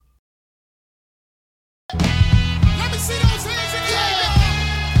Let me see those hands again.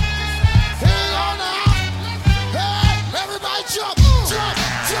 Hang on now. Hey, everybody jump, jump,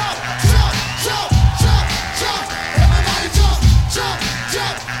 jump, jump, jump, jump, jump. Everybody jump, jump,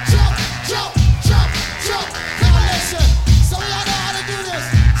 jump, jump, jump, jump, jump. Now listen, some of y'all know how to do this.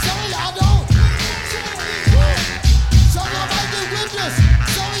 Some of y'all don't. Some of y'all might be with this.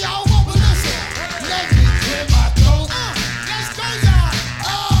 Some of y'all won't, but listen. Let me clear my throat. Let's go, y'all.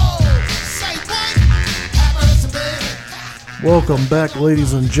 Oh, say what? Have mercy, baby. Welcome back,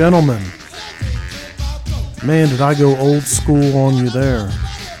 ladies and gentlemen. Man, did I go old school on you there.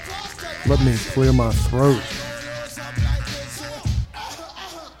 Let me clear my throat.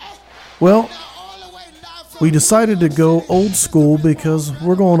 Well, we decided to go old school because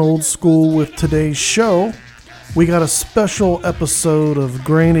we're going old school with today's show. We got a special episode of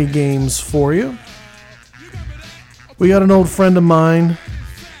Granny Games for you. We got an old friend of mine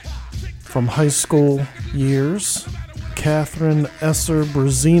from high school years, Catherine Esser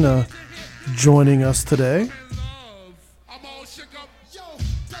Brzezina, joining us today.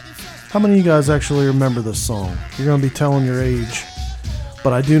 How many of you guys actually remember this song? You're going to be telling your age,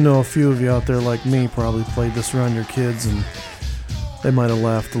 but I do know a few of you out there like me probably played this around your kids and they might have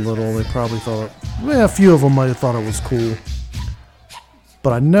laughed a little. They probably thought, a few of them might have thought it was cool,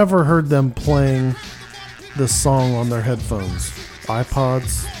 but I never heard them playing this song on their headphones.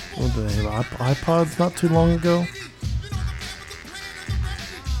 iPods, what did they have? iPods not too long ago.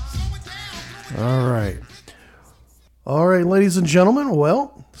 All right, ladies and gentlemen.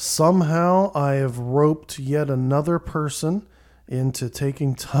 Well, somehow I have roped yet another person into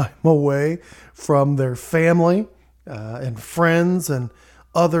taking time away from their family and friends and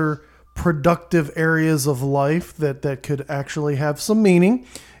other productive areas of life that could actually have some meaning,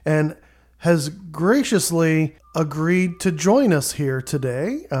 and has graciously agreed to join us here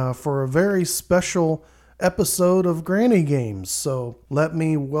today for a very special episode of Granny Games. So let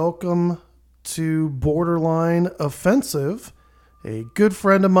me welcome to Borderline Offensive, a good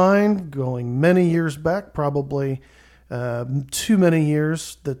friend of mine going many years back, probably too many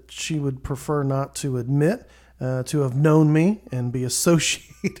years that she would prefer not to admit, to have known me and be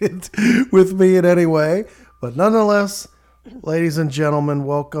associated with me in any way. But nonetheless, ladies and gentlemen,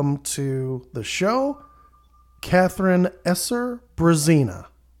 welcome to the show, Catherine Esser Brzezina.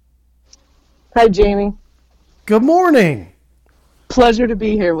 Hi, Jamie. Good morning. Pleasure to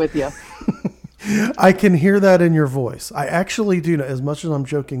be here with you. I can hear that in your voice. I actually do know, as much as I'm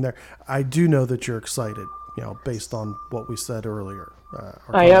joking there, I do know that you're excited, based on what we said earlier, our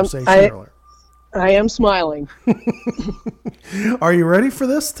conversation earlier. I am smiling. Are you ready for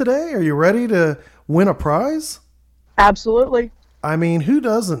this today? Are you ready to win a prize? Absolutely. I mean, who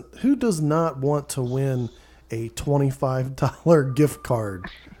does not want to win a $25 gift card?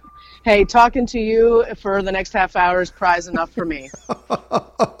 Hey, talking to you for the next half hour is prize enough for me.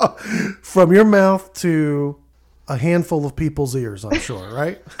 From your mouth to a handful of people's ears, I'm sure,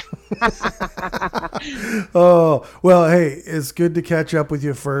 right? Oh, well, hey, it's good to catch up with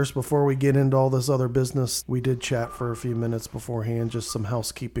you first before we get into all this other business. We did chat for a few minutes beforehand, just some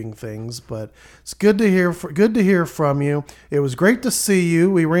housekeeping things, but it's good to hear from you. It was great to see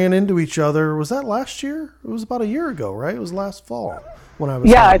you. We ran into each other. Was that last year? It was about a year ago, right? It was last fall when I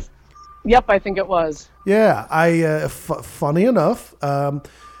was Yep, I think it was. Yeah, funny enough,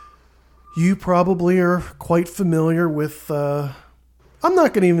 you probably are quite familiar with, I'm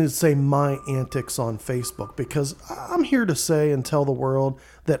not going to even say my antics on Facebook, because I'm here to say and tell the world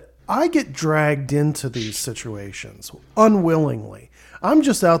that I get dragged into these situations unwillingly. I'm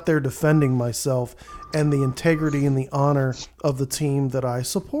just out there defending myself and the integrity and the honor of the team that I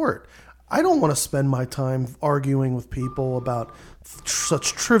support. I don't want to spend my time arguing with people about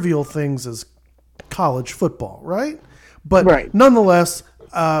such trivial things as college football, right? But Nonetheless,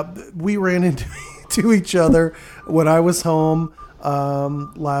 we ran into each other when I was home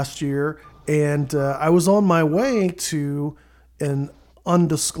last year, and I was on my way to an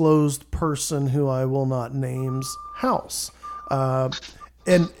undisclosed person who I will not name's house.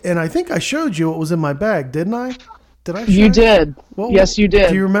 And I think I showed you what was in my bag, didn't I? Did I? You did. Yes, you did.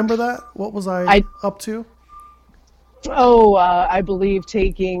 Do you remember that? What was I up to? I believe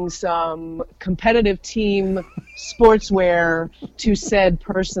taking some competitive team sportswear to said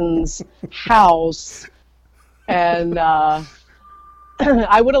person's house, and I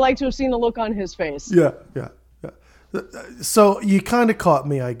would have liked to have seen the look on his face. Yeah. So you kind of caught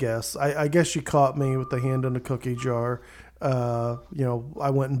me, I guess. I guess you caught me with the hand in the cookie jar. I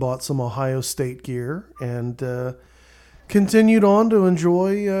went and bought some Ohio State gear and continued on to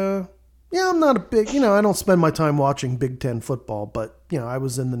enjoy Yeah, I'm not a big, I don't spend my time watching Big Ten football, but, I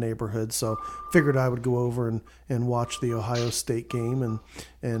was in the neighborhood, so figured I would go over and watch the Ohio State game.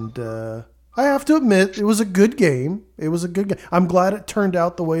 And I have to admit, it was a good game. It was a good game. I'm glad it turned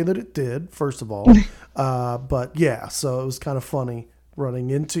out the way that it did, first of all. But yeah, so it was kind of funny running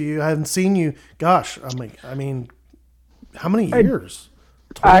into you. I hadn't seen you, gosh, I mean, how many years?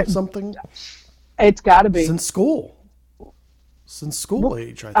 20 something? It's got to be. Since school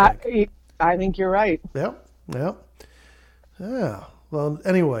age, I think. I think you're right. Yep. Yeah. Well,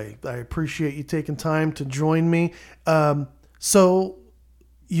 anyway, I appreciate you taking time to join me. So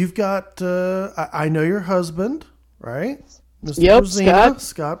you've got, I know your husband, right? Mr. Yep, Brzezina,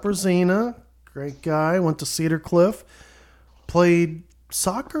 Scott Brzezina, great guy. Went to Cedar Cliff, played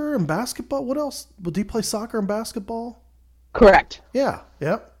soccer and basketball. What else? Did he play soccer and basketball? Correct. Yeah.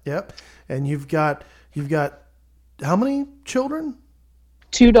 Yep. And you've got how many children?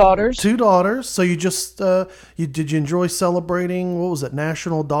 2 daughters. 2 daughters. So you just did you enjoy celebrating, what was it,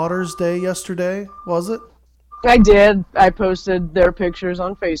 National Daughters Day yesterday, was it? I did. I posted their pictures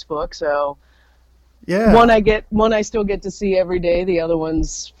on Facebook, so Yeah. one I still get to see every day, the other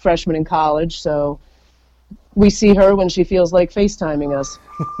one's freshman in college, so we see her when she feels like FaceTiming us.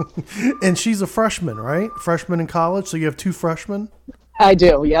 And she's a freshman, right? Freshman in college, so you have 2 freshmen? I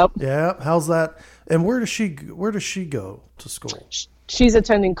do, yep. Yeah. How's that? And where does she go to school? She's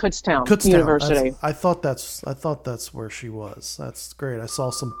attending Kutztown University. I thought that's where she was. That's great. I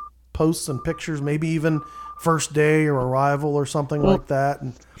saw some posts and pictures, maybe even first day or arrival or something like that,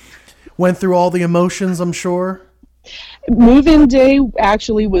 and went through all the emotions, I'm sure. Move-in day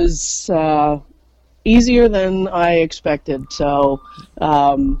actually was easier than I expected, so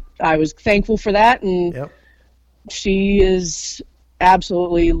I was thankful for that, and Yep. she is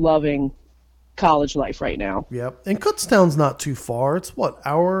absolutely loving college life right now. Yep. And Kutztown's not too far. It's what,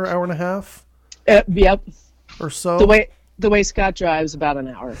 hour and a half Yep. or so? The way Scott drives, about an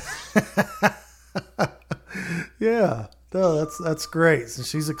hour. Yeah. No, that's great. So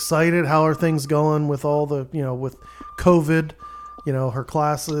she's excited. How are things going with all the, with COVID, her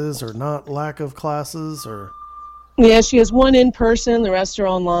classes or not lack of classes or? Yeah, she has one in person, the rest are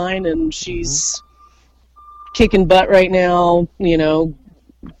online, and she's kicking butt right now,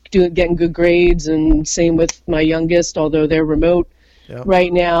 getting good grades, and same with my youngest, although they're remote. Yep.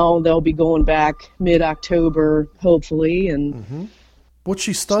 Right now. They'll be going back mid-October, hopefully, and What's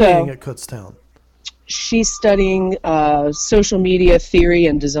she studying at Kutztown? she's studying social media theory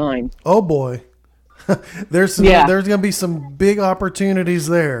and design. Oh boy. There's going to be some big opportunities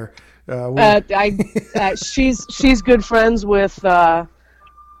there. She's good friends with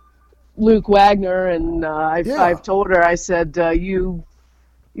Luke Wagner, and I've told her, I said, you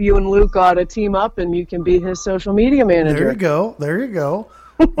and Luke ought to team up, and you can be his social media manager. There you go.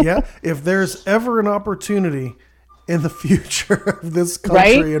 Yeah, if there's ever an opportunity in the future of this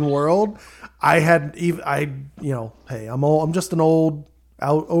country and world, hey, I'm just an old,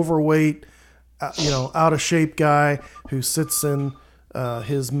 overweight, out of shape guy who sits in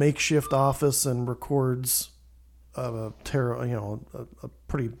his makeshift office and records a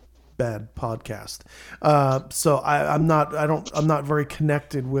pretty bad podcast. So I'm not very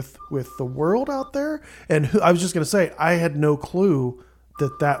connected with the world out there. And I was just going to say, I had no clue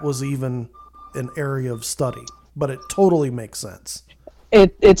that was even an area of study, but it totally makes sense.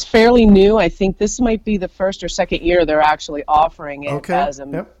 It's fairly new. I think this might be the first or second year they're actually offering it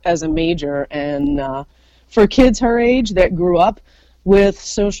as a major. And for kids her age that grew up with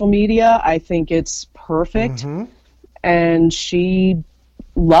social media, I think it's perfect. And she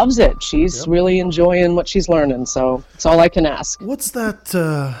loves it. She's really enjoying what she's learning. So it's all I can ask. What's that?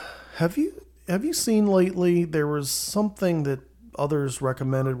 Have you seen lately? There was something that others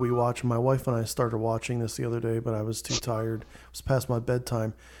recommended we watch. My wife and I started watching this the other day, but I was too tired. It was past my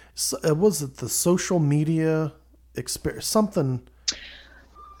bedtime. Was it the social media experience? Something.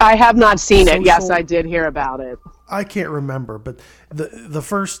 I have not seen it. Yes, I did hear about it. I can't remember, but the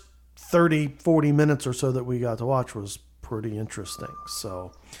first 30, 40 minutes or so that we got to watch was pretty interesting.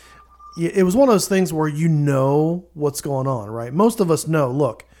 So it was one of those things where what's going on, right? Most of us know,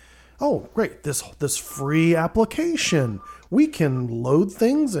 look, oh, great, this free application. We can load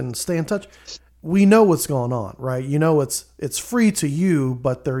things and stay in touch. We know what's going on, right? It's free to you,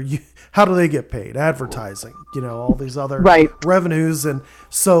 but how do they get paid? Advertising, all these other revenues. And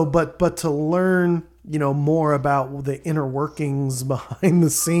so, but to learn, more about the inner workings behind the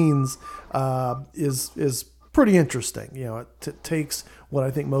scenes is pretty interesting. It takes what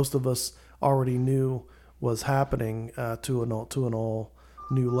I think most of us already knew was happening to an all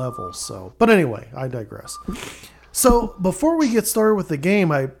new level. So, but anyway, I digress. So before we get started with the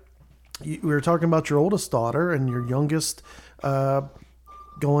game, I we were talking about your oldest daughter and your youngest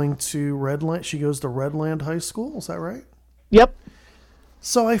going to Redland. She goes to Redland High School. Is that right? Yep.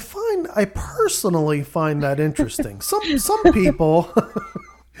 So I personally find that interesting. Some people,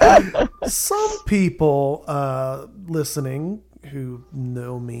 some people listening who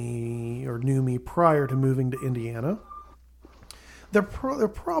know me or knew me prior to moving to Indiana, they're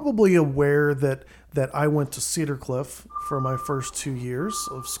probably aware that I went to Cedar Cliff for my first 2 years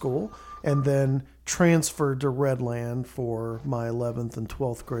of school, and then transferred to Redland for my 11th and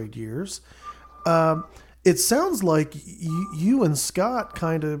 12th grade years. It sounds like you and Scott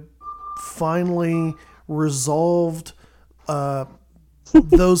kind of finally resolved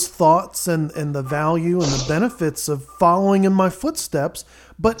those thoughts and the value and the benefits of following in my footsteps.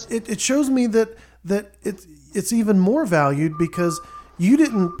 But it shows me that it's even more valued because you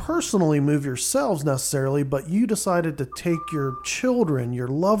didn't personally move yourselves necessarily, but you decided to take your children, your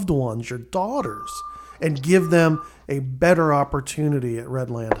loved ones, your daughters, and give them a better opportunity at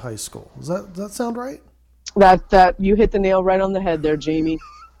Redland High School. Does that sound right? That you hit the nail right on the head there, Jamie.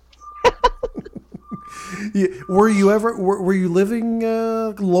 Were you living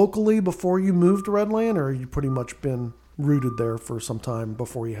locally before you moved to Redland, or you pretty much been rooted there for some time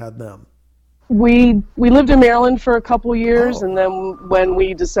before you had them? We lived in Maryland for a couple years, Oh. and then when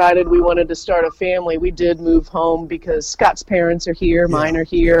we decided we wanted to start a family, we did move home because Scott's parents are here, mine are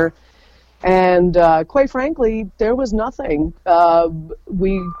here, and quite frankly, there was nothing.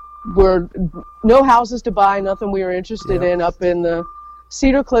 We were no houses to buy, nothing we were interested in up in the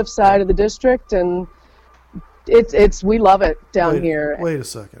Cedar Cliff side of the district, and we love it down here. Wait a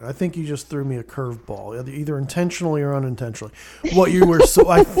second. I think you just threw me a curveball, either intentionally or unintentionally.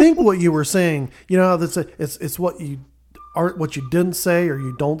 I think what you were saying, it's what you didn't say or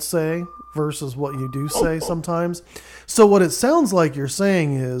you don't say versus what you do say sometimes. So what it sounds like you're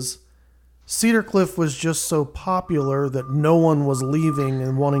saying is Cedar Cliff was just so popular that no one was leaving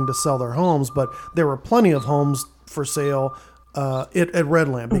and wanting to sell their homes, but there were plenty of homes for sale at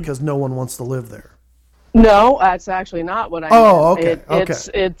Redland because no one wants to live there. No, that's actually not what I meant.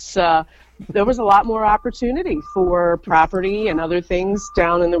 Okay. There was a lot more opportunity for property and other things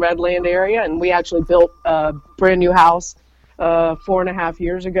down in the Redland area, and we actually built a brand new house 4.5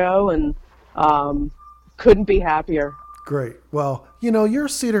 years ago, and couldn't be happier. Great. Well, you're a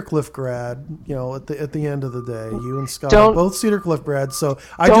Cedar Cliff grad. At the end of the day, you and Scott are both Cedar Cliff grads. So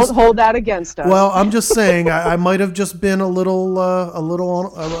don't hold that against us. Well, I'm just saying I might have just been I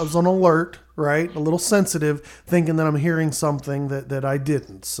was on alert, right? A little sensitive, thinking that I'm hearing something that I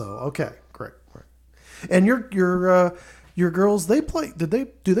didn't. So okay, great. And your girls, do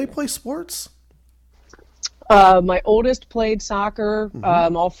they play sports? My oldest played soccer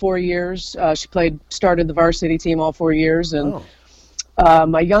all 4 years. She started the varsity team all 4 years, and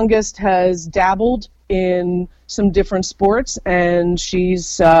my youngest has dabbled in some different sports, and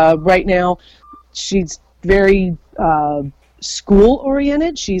she's right now she's very school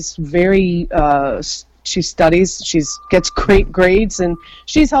oriented. She's very she studies. She gets great grades, and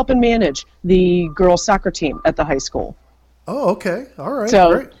she's helping manage the girls soccer team at the high school. Oh, okay, all right.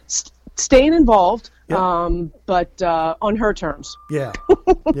 So great. Staying involved. Yep. But on her terms. Yeah,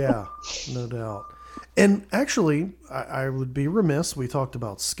 no doubt. And actually, I would be remiss. We talked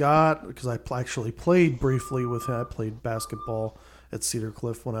about Scott because I actually played briefly with him. I played basketball at Cedar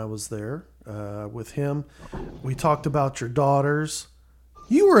Cliff when I was there with him. We talked about your daughters.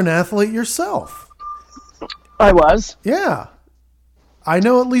 You were an athlete yourself. I was. Yeah. I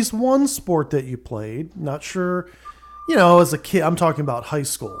know at least one sport that you played. Not sure. As a kid, I'm talking about high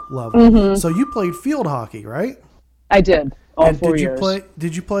school level. Mm-hmm. So you played field hockey, right? I did. All 4 years.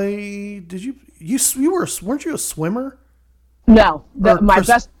 Weren't you a swimmer? No. My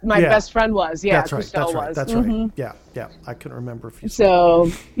best friend was. Yeah, that's right. Christelle was. That's mm-hmm. right. Yeah. I couldn't remember if you said. So,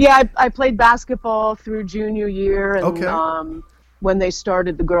 I played basketball through junior year. And when they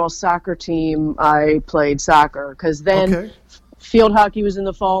started the girls soccer team, I played soccer. Because then field hockey was in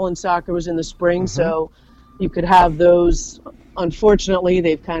the fall and soccer was in the spring. Mm-hmm. So you could have those. Unfortunately,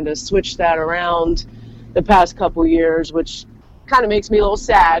 they've kind of switched that around the past couple years, which kind of makes me a little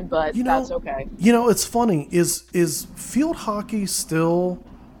sad, but that's okay. It's funny. Is field hockey still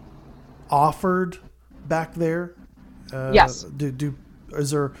offered back there? Yes.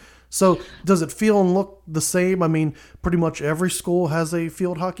 So does it feel and look the same? I mean, pretty much every school has a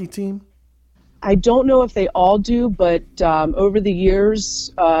field hockey team? I don't know if they all do, but over the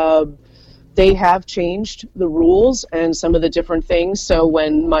years, they have changed the rules and some of the different things. So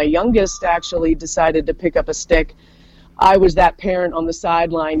when my youngest actually decided to pick up a stick, I was that parent on the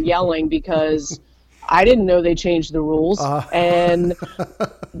sideline yelling because I didn't know they changed the rules. And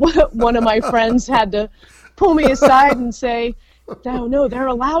one of my friends had to pull me aside and say, no, they're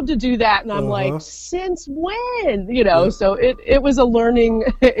allowed to do that. And I'm like, since when? So it was a learning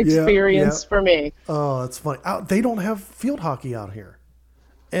experience for me. Oh, that's funny. They don't have field hockey out here.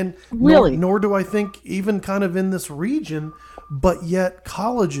 And really? Nor do I think even kind of in this region, but yet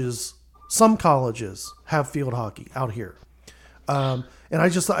some colleges have field hockey out here. And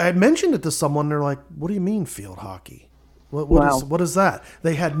I mentioned it to someone. They're like, "What do you mean field hockey? What is that?"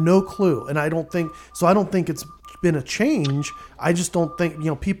 They had no clue, and I don't think it's been a change. I just don't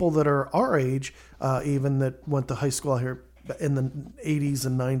think people that are our age, even that went to high school out here in the 80s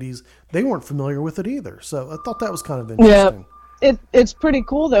and 90s, they weren't familiar with it either. So I thought that was kind of interesting. Yeah, it's pretty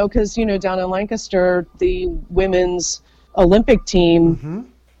cool though, because down in Lancaster, the women's Olympic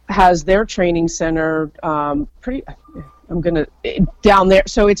team has their training center down there.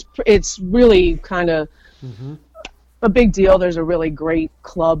 So it's really kind of a big deal. There's a really great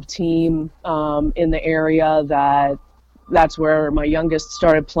club team in the area that's where my youngest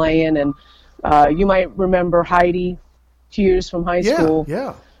started playing. And you might remember Heidi Hughes from high school.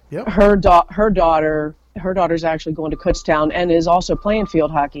 Yeah. Her daughter's actually going to Kutztown and is also playing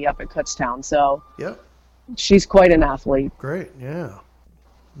field hockey up at Kutztown. So she's quite an athlete. Great. Yeah.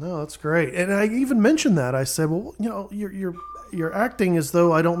 No, that's great. And I even mentioned that. I said, well, you're acting as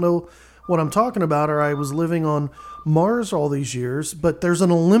though I don't know what I'm talking about, or I was living on Mars all these years, but there's an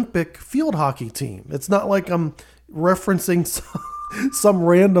Olympic field hockey team. It's not like I'm referencing some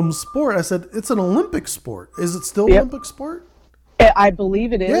random sport. I said, it's an Olympic sport. Is it still an Olympic sport? I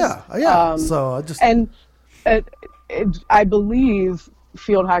believe it is. Yeah. So I just... And I believe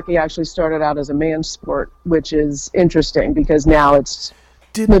field hockey actually started out as a man's sport, which is interesting because now it's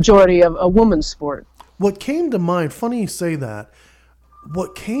majority of a woman's sport. What came to mind, funny you say that,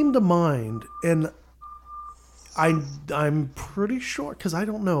 what came to mind, and I'm pretty sure, because I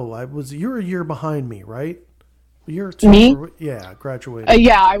don't know, you're a year behind me, right? A year or two? Me? Graduated.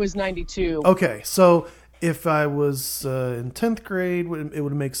 Yeah, I was 92. Okay, so if I was in 10th grade, it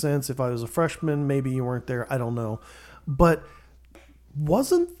would make sense. If I was a freshman, maybe you weren't there, I don't know. But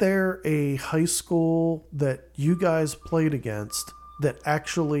wasn't there a high school that you guys played against that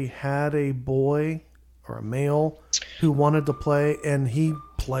actually had a boy or a male who wanted to play, and he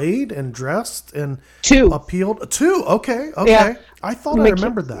played and dressed and appealed? Two. Okay. Yeah. I thought I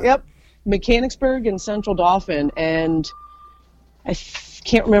remembered that. Yep. Mechanicsburg and Central Dauphin, and I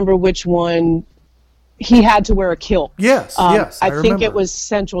can't remember which one. He had to wear a kilt. Yes. I think it was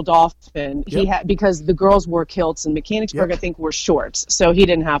Central Dauphin. He had, because the girls wore kilts, and Mechanicsburg I think wore shorts, so he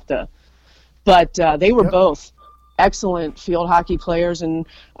didn't have to. But they were both excellent field hockey players, and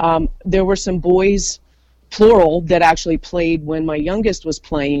there were some boys, plural, that actually played when my youngest was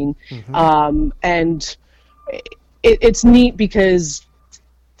playing. And it's neat because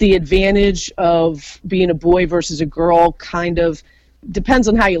the advantage of being a boy versus a girl kind of depends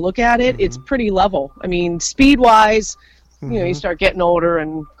on how you look at it. It's pretty level. I mean, speed wise, you start getting older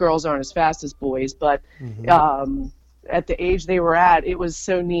and girls aren't as fast as boys, but at the age they were at, it was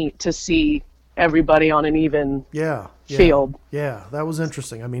so neat to see everybody on an even field. Yeah, that was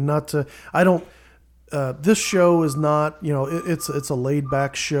interesting. I mean, this show is not, it's a laid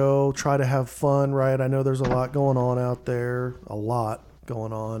back show. Try to have fun, right? I know there's a lot going on out there, but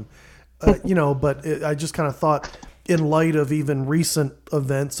I just kind of thought, in light of even recent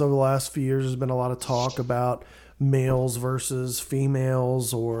events over the last few years, there's been a lot of talk about males versus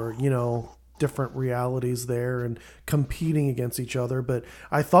females, or, different realities there and competing against each other. But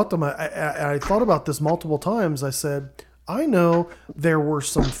I thought I thought about this multiple times. I said, I know there were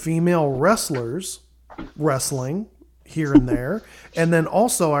some female wrestlers wrestling here and there. And then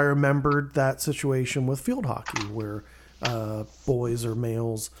also I remembered that situation with field hockey where boys or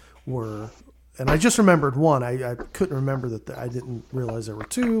males were... And I just remembered one. I couldn't remember that. I didn't realize there were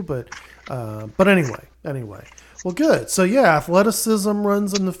two, but anyway. Well, good. So yeah, athleticism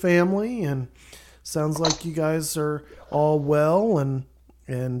runs in the family, and sounds like you guys are all well and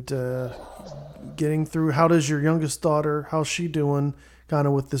getting through. How does your youngest daughter? How's she doing? Kind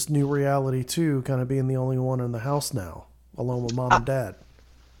of with this new reality too, kind of being the only one in the house now, alone with mom and dad.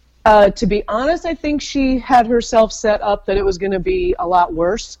 To be honest, I think she had herself set up that it was going to be a lot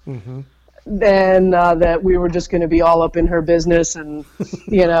worse. Then that we were just going to be all up in her business, and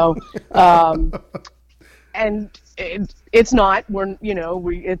and it's not.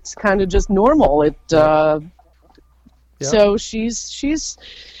 It's kind of just normal. So she's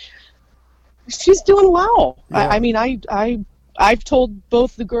doing well. I mean, I've told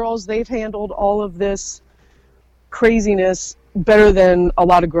both the girls they've handled all of this craziness better than a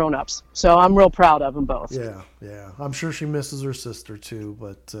lot of grown-ups. So I'm real proud of them both. Yeah. I'm sure she misses her sister too,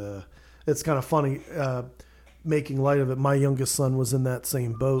 but it's kind of funny making light of it. My youngest son was in that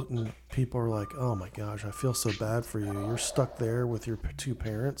same boat, and people are like, "Oh my gosh, I feel so bad for you. You're stuck there with your two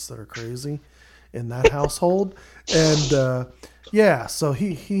parents that are crazy in that household." And yeah, so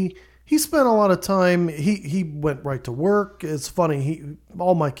he spent a lot of time. He went right to work. It's funny.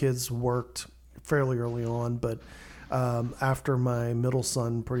 All my kids worked fairly early on, but after my middle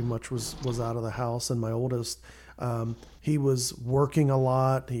son pretty much was out of the house, and my oldest, he was working a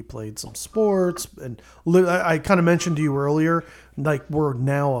lot. He played some sports, and I kind of mentioned to you earlier, like, we're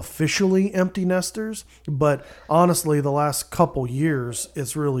now officially empty nesters, but honestly, the last couple years,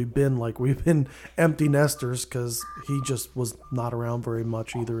 it's really been like we've been empty nesters because he just was not around very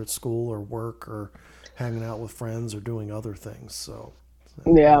much, either at school or work or hanging out with friends or doing other things. So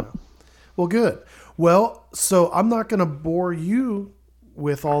Yeah. Well, good. Well, so I'm not going to bore you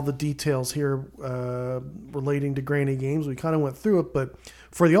with all the details here relating to Granny Games. We kind of went through it, but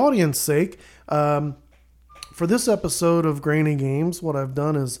for the audience sake, for this episode of Granny Games, what I've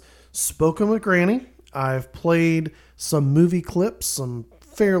done is spoken with Granny. I've played some movie clips, some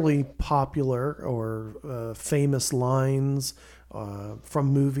fairly popular or famous lines from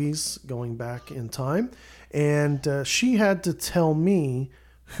movies going back in time. And she had to tell me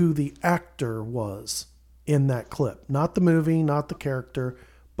who the actor was in that clip. Not the movie, not the character,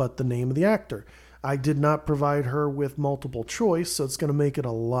 but the name of the actor. I did not provide her with multiple choice, so it's going to make it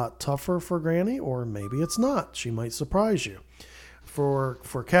a lot tougher for Granny, or maybe it's not. She might surprise you. For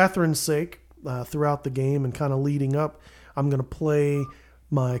Catherine's sake, throughout the game and kind of leading up, I'm going to play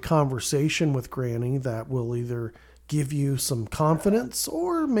my conversation with Granny that will either give you some confidence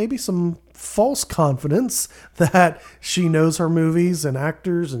or maybe some false confidence that she knows her movies and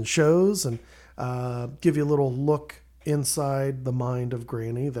actors and shows, and give you a little look inside the mind of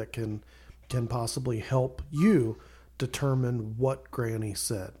Granny that can possibly help you determine what Granny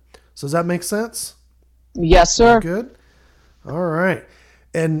said. So does that make sense? Yes, sir. Good. All right.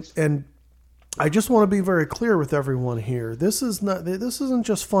 And I just want to be very clear with everyone here. This isn't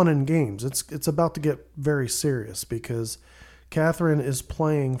just fun and games. It's about to get very serious because Catherine is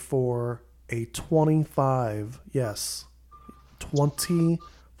playing for a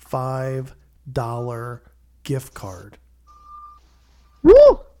 $25 gift card.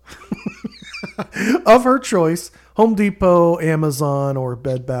 Woo! Of her choice, Home Depot, Amazon, or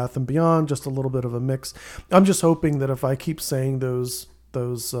Bed Bath & Beyond, just a little bit of a mix. I'm just hoping that if I keep saying those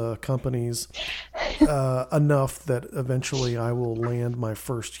companies enough that eventually I will land my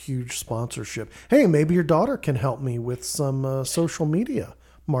first huge sponsorship. Hey, maybe your daughter can help me with some social media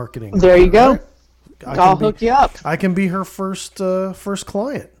marketing. There you go. Right? I'll hook you up. I can be her first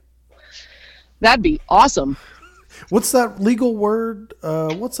client. That'd be awesome. What's that legal word?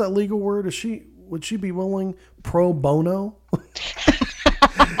 Would she be willing? Pro bono?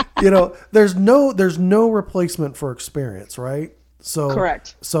 There's no replacement for experience, right? So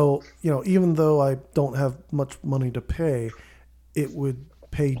correct. So, even though I don't have much money to pay, it would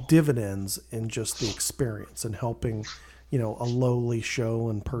pay dividends in just the experience and helping, a lowly show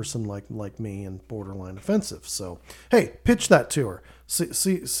and person like me and borderline offensive. So, hey, pitch that to her.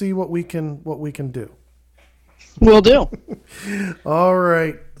 See what we can do. Will do. All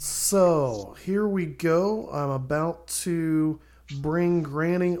right. So here we go. I'm about to bring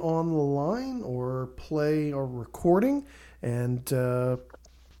Granny on the line or play a recording, and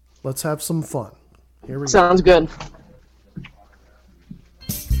let's have some fun. Here we go. Sounds good.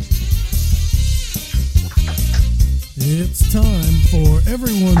 It's time for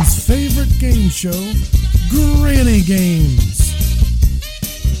everyone's favorite game show, Granny Games.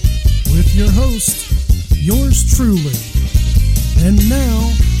 With your host, yours truly. And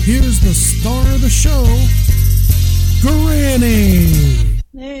now, here's the star of the show, Granny.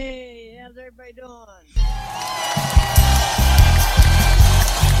 Hey, how's everybody doing?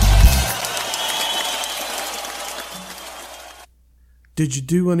 Did you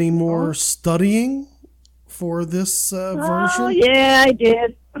do any more studying for this version? Oh, yeah, I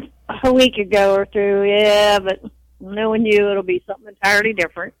did. A week ago or two, yeah, but knowing you, it'll be something entirely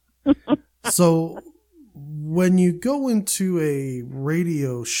different. So, when you go into a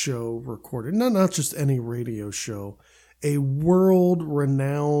radio show recording, not just any radio show, a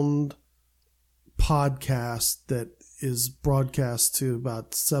world-renowned podcast that is broadcast to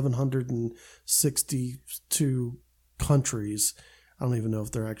about 762 countries. I don't even know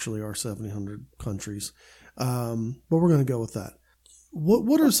if there actually are 700 countries, but we're going to go with that.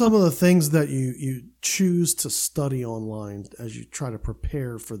 What are some of the things that you choose to study online as you try to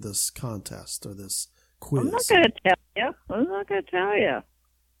prepare for this contest or this quiz? I'm not going to tell you. I'm not going to tell you.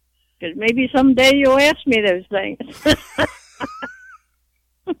 Because maybe someday you'll ask me those things.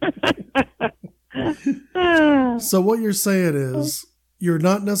 So what you're saying is you're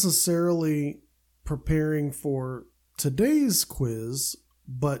not necessarily preparing for today's quiz,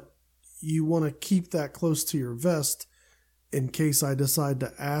 but you want to keep that close to your vest in case I decide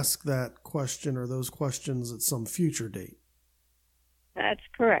to ask that question or those questions at some future date. That's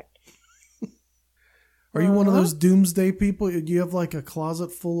correct. Are you one of those doomsday people? Do you have like a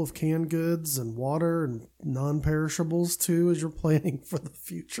closet full of canned goods and water and non-perishables too as you're planning for the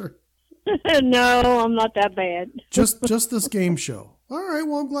future? No, I'm not that bad. Just this game show. All right.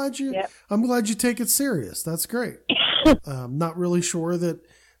 Well, I'm glad you take it serious. That's great. Not really sure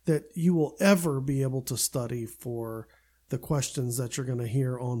that you will ever be able to study for the questions that you're going to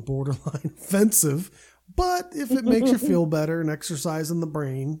hear on Borderline Offensive, but if it makes you feel better and exercising the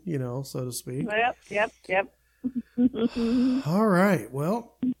brain, so to speak. Yep. All right.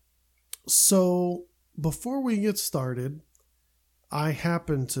 Well, so before we get started, I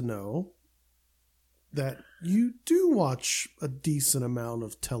happen to know that you do watch a decent amount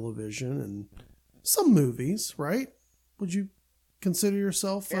of television and some movies, right? Would you consider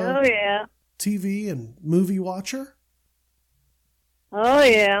yourself a TV and movie watcher? Oh,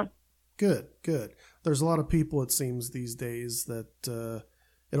 yeah. Good. There's a lot of people, it seems, these days that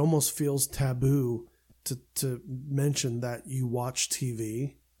it almost feels taboo to mention that you watch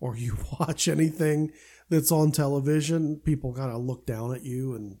TV or you watch anything that's on television. People kind of look down at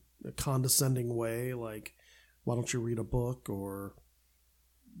you in a condescending way, like, why don't you read a book or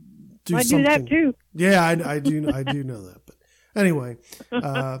do something? I do that too. Yeah, I do know that. But anyway,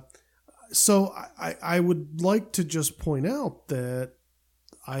 so I would like to just point out that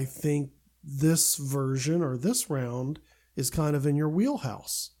I think this version or this round is kind of in your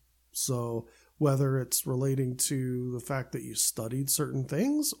wheelhouse. So whether it's relating to the fact that you studied certain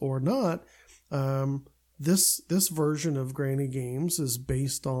things or not, this version of Granny Games is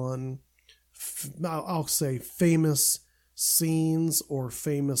based on, I'll say, famous scenes or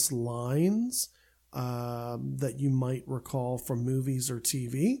famous lines that you might recall from movies or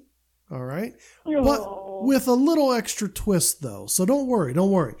TV. All right. But with a little extra twist, though. So don't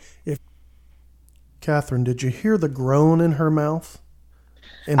worry. Catherine, did you hear the groan in her mouth?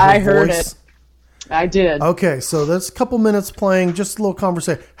 I heard it. I did. Okay, so that's a couple minutes playing, just a little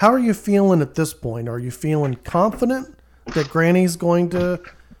conversation. How are you feeling at this point? Are you feeling confident that Granny's going to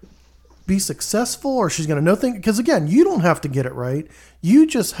be successful or she's going to know things? Because, again, you don't have to get it right. You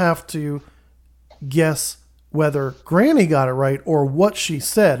just have to guess whether Granny got it right or what she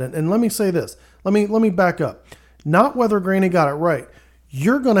said. And let me say this. Let me back up. Not whether Granny got it right.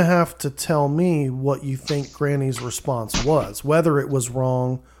 You're going to have to tell me what you think Granny's response was, whether it was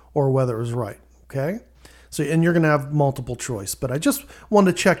wrong or whether it was right. Okay? So, and you're going to have multiple choice, but I just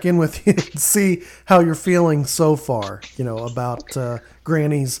wanted to check in with you and see how you're feeling so far, about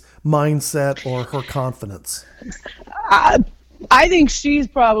Granny's mindset or her confidence. I think she's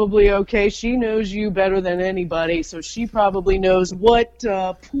probably okay. She knows you better than anybody, so she probably knows what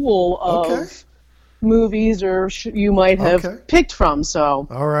pool of movies or you might have picked from. So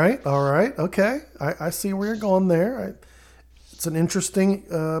all right, okay. I see where you're going there. It's an interesting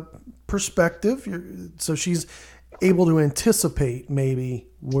perspective. So she's able to anticipate maybe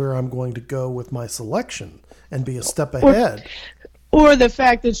where I'm going to go with my selection and be a step ahead. Or the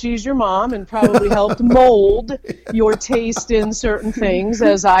fact that she's your mom and probably helped mold your taste in certain things,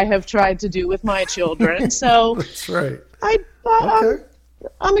 as I have tried to do with my children. So that's right.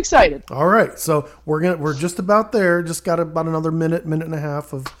 I'm excited. All right, so we're just about there. Just got about another minute and a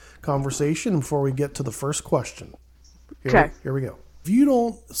half of conversation before we get to the first question. Here we go. If you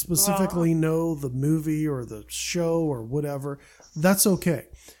don't specifically know the movie or the show or whatever, that's okay.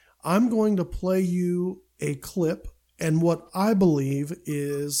 I'm going to play you a clip. And what I believe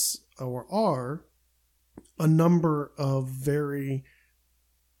is, or are, a number of very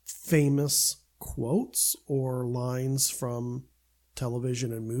famous quotes or lines from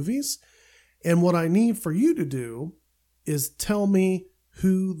television and movies. And what I need for you to do is tell me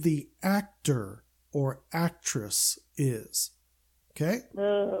who the actor or actress is. Okay?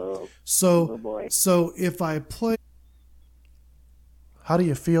 So if I play... How do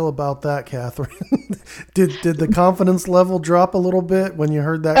you feel about that, Catherine? Did the confidence level drop a little bit when you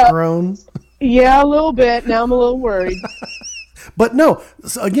heard that groan? Yeah, a little bit. Now I'm a little worried. But no,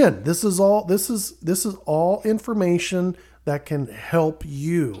 again, this is all information that can help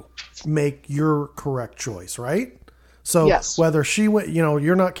you make your correct choice, right? So whether she went,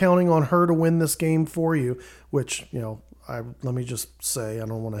 you're not counting on her to win this game for you, which, let me just say, I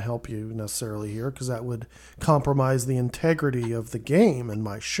don't want to help you necessarily here because that would compromise the integrity of the game and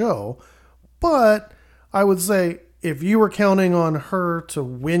my show. But I would say if you were counting on her to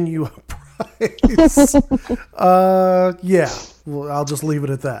win you a prize, yeah, well, I'll just leave it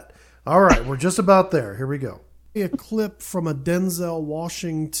at that. All right, we're just about there. Here we go. A clip from a Denzel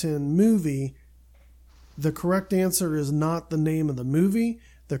Washington movie. The correct answer is not the name of the movie.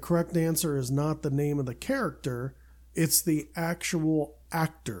 The correct answer is not the name of the character. It's the actual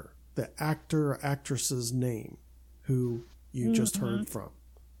actor, the actor or actress's name, who you just heard from.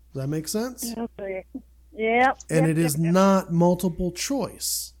 Does that make sense? Okay. Yep. And it is not multiple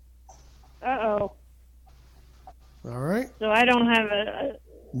choice. Uh-oh. All right? So I don't have a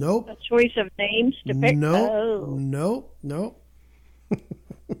Nope. choice of names to pick? Nope. Nope.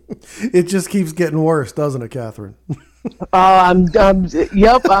 It just keeps getting worse, doesn't it, Catherine? I'm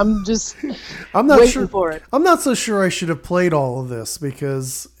just I'm not waiting sure. for it. I'm not so sure I should have played all of this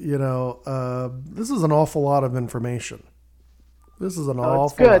because, this is an awful lot of information. This is an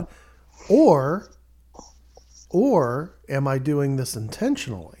awful good. lot. Or am I doing this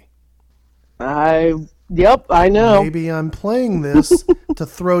intentionally? I know. Maybe I'm playing this to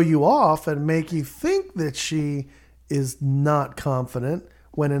throw you off and make you think that she is not confident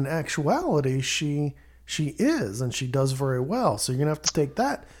when in actuality she is, and she does very well. So you're going to have to take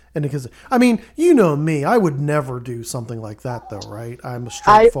that into consideration. I mean, you know me. I would never do something like that, though, right? I'm a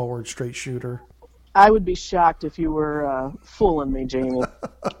straightforward, straight shooter. I would be shocked if you were fooling me, Jamie.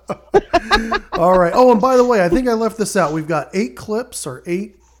 All right. Oh, and by the way, I think I left this out. We've got 8 clips or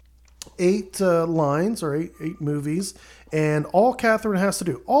eight lines or eight movies, and all Catherine has to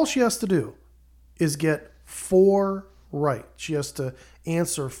do, all she has to do is get 4 right. She has to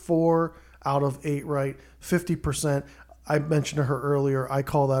answer 4 out of 8 right, 50%. I mentioned to her earlier, I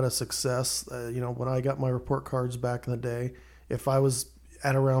call that a success. When I got my report cards back in the day, if I was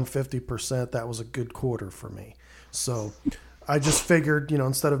at around 50%, that was a good quarter for me. So I just figured,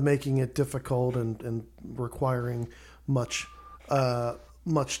 instead of making it difficult and requiring much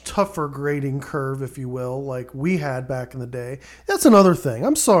tougher grading curve, if you will, like we had back in the day. That's another thing.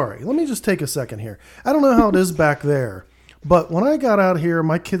 I'm sorry. Let me just take a second here. I don't know how it is back there, but when I got out here,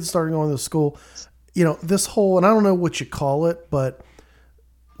 my kids started going to school, this whole, and I don't know what you call it, but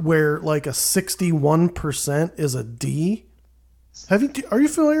where like a 61% is a D. Are you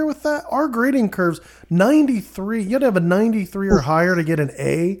familiar with that? Our grading curves, 93, you had to have a 93 or higher to get an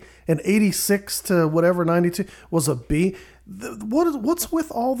A, and 86 to whatever, 92 was a B. What's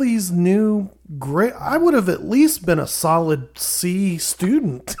with all these new grade? I would have at least been a solid C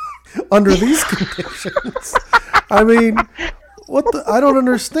student under these conditions. I mean, I don't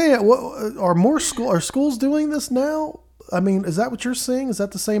understand. What are schools doing this now? I mean, is that what you're seeing? Is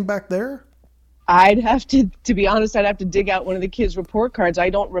that the same back there? I'd have to be honest, I'd have to dig out one of the kids' report cards. I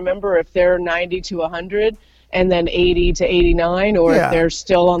don't remember if they're 90 to 100 and then 80 to 89 or if they're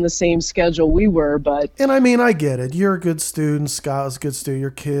still on the same schedule we were. And I mean, I get it. You're a good student. Scott was a good student.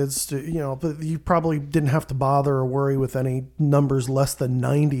 Your kids, but you probably didn't have to bother or worry with any numbers less than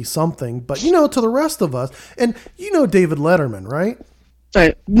 90 something. But, to the rest of us, and David Letterman, right?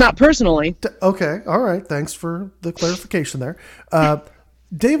 Not personally. Okay. All right. Thanks for the clarification there.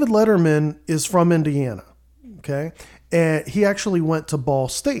 David Letterman is from Indiana, okay? And he actually went to Ball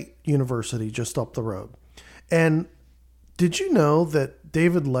State University just up the road. And did you know that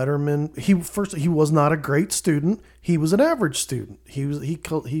David Letterman, he was not a great student. He was an average student.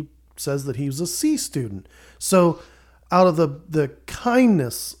 He says that he was a C student. So out of the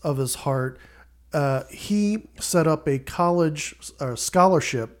kindness of his heart, he set up a college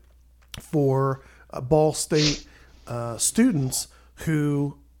scholarship for Ball State students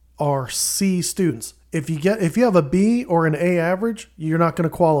who are C students. If you have a B or an A average, you're not going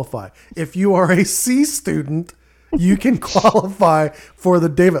to qualify. If you are a C student, you can qualify for the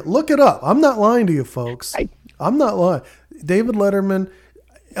David. Look it up. I'm not lying to you, folks. I'm not lying. David Letterman,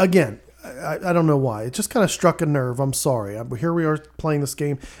 again, I don't know why. It just kind of struck a nerve. I'm sorry. Here we are playing this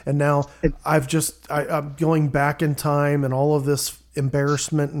game, and now I'm going back in time, and all of this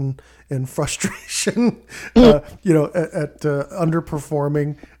embarrassment and frustration, at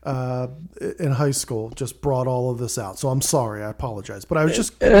underperforming in high school just brought all of this out. So I'm sorry. I apologize. But I was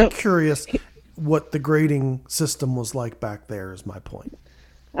just curious what the grading system was like back there is my point.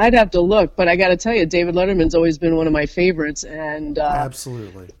 I'd have to look, but I got to tell you, David Letterman's always been one of my favorites. And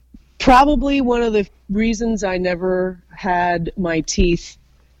absolutely. Probably one of the reasons I never had my teeth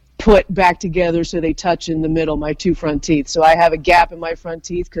put back together so they touch in the middle, my 2 front teeth. So I have a gap in my front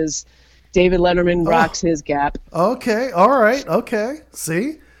teeth because David Letterman rocks his gap. Okay. All right. Okay.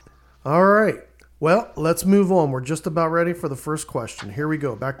 See? All right. Well, let's move on. We're just about ready for the first question. Here we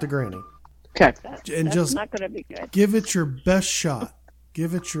go. Back to Granny. Okay. And That's just not going to be good. give it your best shot.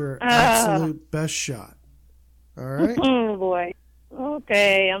 Give it your absolute best shot. All right? Oh, boy.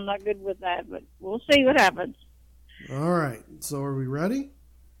 Okay, I'm not good with that, but we'll see what happens. All right. So are we ready?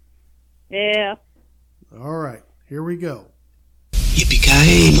 Yeah. All right. Here we go.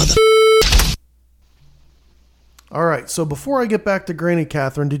 Yippee-ki-yay, mother... All right. So before I get back to Granny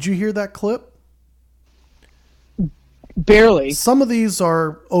Catherine, did you hear that clip? Barely. Some of these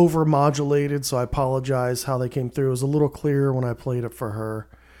are over modulated, so I apologize how they came through. It was a little clearer when I played it for her.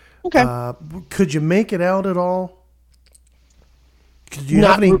 Okay. Could you make it out at all? Do you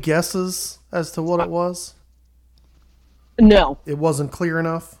have any guesses as to what it was? No. It wasn't clear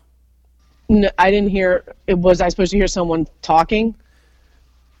enough? No, I didn't hear. Was I supposed to hear someone talking?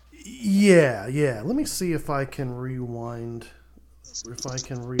 Yeah. Let me see if I can rewind. If I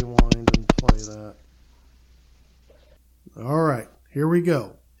can rewind and play that. All right, here we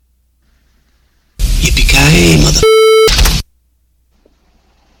go. Yippee-ki-yay, mother...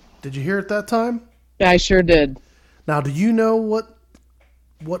 Did you hear it that time? I sure did. Now, do you know what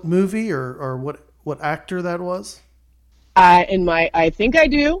movie or what actor that was? I think I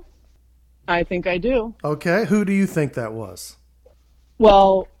do. Okay, who do you think that was?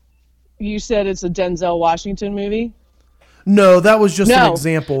 Well, you said it's a Denzel Washington movie. No, that was just an No.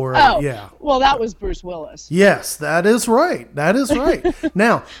 example. Where, Oh, yeah. Well, that was Bruce Willis. Yes, that is right. That is right.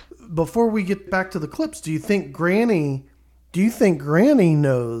 Now, before we get back to the clips, do you think Granny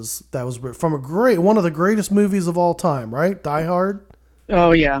knows that was from one of the greatest movies of all time, right? Die Hard?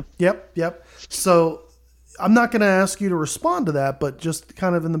 Oh yeah. Yep. So I'm not going to ask you to respond to that, but just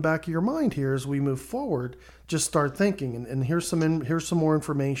kind of in the back of your mind here as we move forward, just start thinking. And here's some more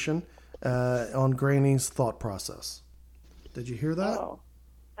information on Granny's thought process. Did you hear that? Oh,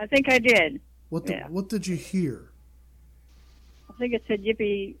 I think I did. What did you hear? I think it said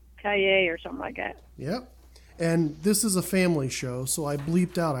yippee-ki-yay or something like that. Yep. And this is a family show, so I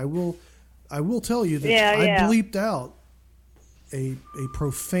bleeped out. I will tell you that Yeah. I bleeped out a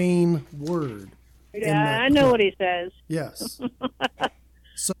profane word. in Yeah, that I know clip. what he says. Yes.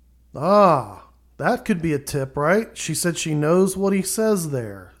 That could be a tip, right? She said she knows what he says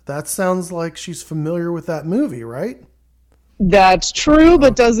there. That sounds like she's familiar with that movie, right? That's true,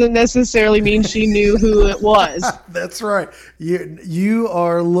 but doesn't necessarily mean she knew who it was. That's right. You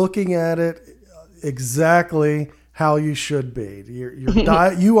are looking at it exactly how you should be.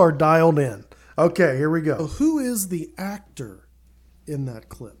 You are dialed in. Okay, here we go. So who is the actor in that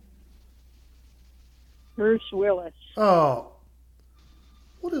clip? Bruce Willis. Oh,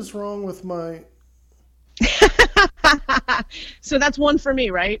 what is wrong with my... So that's one for me,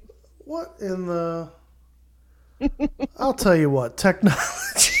 right? What in the... I'll tell you what,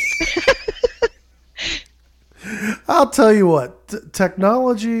 technology... I'll tell you what,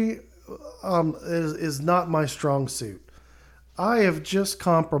 technology is not my strong suit. I have just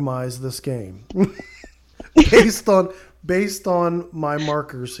compromised this game based on my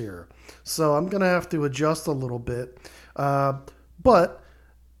markers here. So I'm going to have to adjust a little bit. But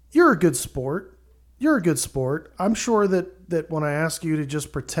you're a good sport. I'm sure that when I ask you to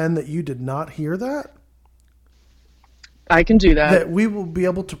just pretend that you did not hear that, I can do that. we will be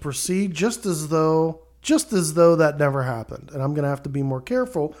able to proceed just as though that never happened. And I'm going to have to be more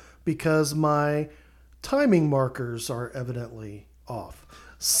careful because my timing markers are evidently off.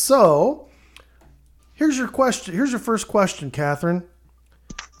 So here's your question. Here's your first question, Catherine.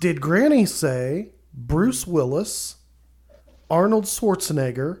 Did Granny say Bruce Willis, Arnold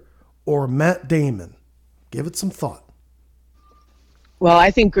Schwarzenegger, or Matt Damon? Give it some thought. Well,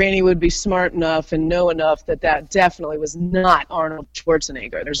 I think Granny would be smart enough and know enough that definitely was not Arnold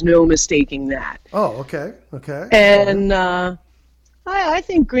Schwarzenegger. There's no mistaking that. Oh, okay. And I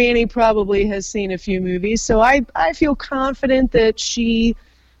think Granny probably has seen a few movies, so I feel confident that she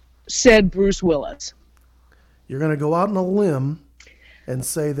said Bruce Willis. You're going to go out on a limb and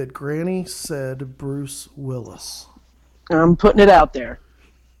say that Granny said Bruce Willis. I'm putting it out there.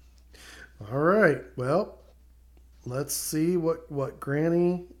 All right. Well, let's see what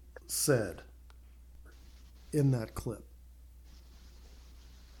Granny said in that clip.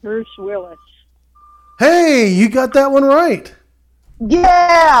 Bruce Willis. Hey, you got that one right.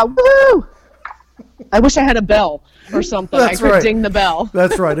 Yeah, woo! I wish I had a bell or something. That's I could right. ding the bell.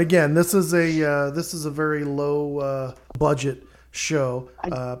 That's right. Again, this is a very low budget show.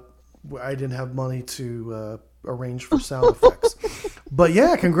 I didn't have money to arrange for sound effects, but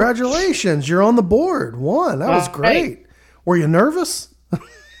yeah, congratulations! You're on the board. One. That was great. Right. Were you nervous? A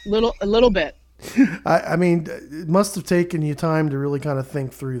little bit. I mean, it must have taken you time to really kind of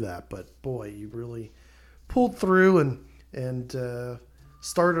think through that, but boy, you really pulled through and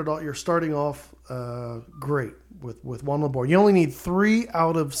started. You're starting off great with one on the board. You only need 3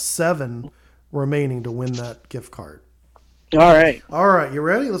 out of 7 remaining to win that gift card. All right. All right, you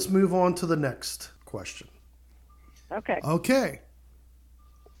ready? Let's move on to the next question. Okay. Okay.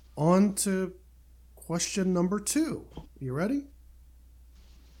 On to question number 2. You ready?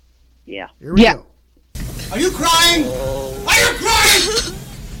 Yeah. Here we Yeah. go. Are you crying? Are you crying?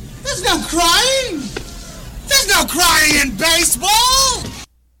 There's no crying. There's no crying in baseball.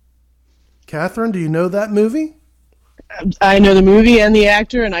 Catherine, do you know that movie? I know the movie and the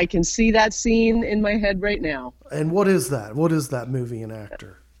actor, and I can see that scene in my head right now. And what is that? What is that movie and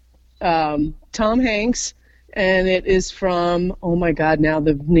actor? Tom Hanks, and it is from, oh my God, now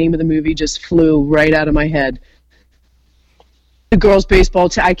the name of the movie just flew right out of my head. The girls' baseball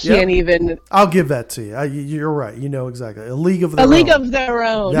team. I can't even. I'll give that to you. You're right. You know exactly. A League of Their A Own. League of Their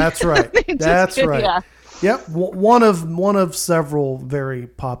Own. That's right. That's right. Yeah. Yep. One of several very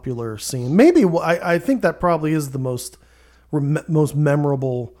popular scenes. Maybe I think that probably is the most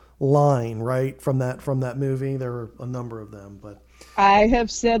memorable line, right, from that movie. There are a number of them, but I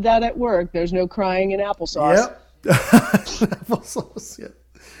have said that at work. There's no crying in applesauce. yep. Applesauce, yeah.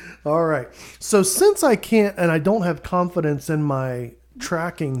 All right. So since I can't and I don't have confidence in my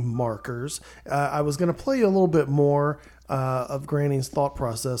tracking markers, I was going to play you a little bit more of Granny's thought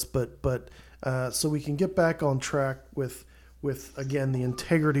process, but so we can get back on track with again the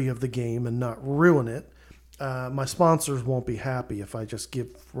integrity of the game and not ruin it. My sponsors won't be happy if I just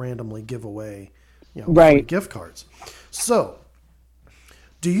randomly give away, Right. free gift cards. So,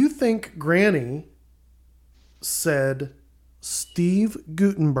 do you think Granny said Steve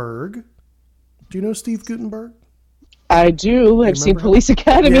Guttenberg? Do you know Steve Guttenberg? I do. I've seen remember Police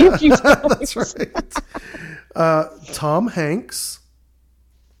Academy a few times. That's right. Tom Hanks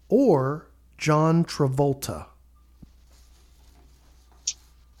or John Travolta?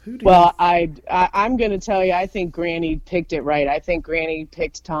 Who do Well, I'm going to tell you, I think Granny picked it right. I think Granny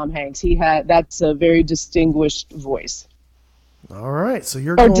picked Tom Hanks. That's a very distinguished voice. All right, so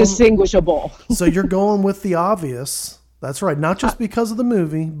you're Or going, distinguishable. so you're going with the obvious. That's right, not just because of the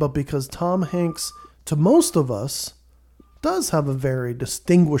movie, but because Tom Hanks, to most of us, does have a very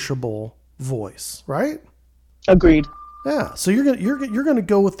distinguishable voice, right? Agreed. Yeah, so you're gonna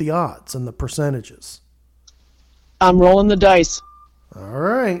go with the odds and the percentages. I'm rolling the dice. All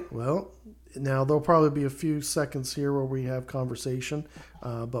right. Well, now there'll probably be a few seconds here where we have conversation,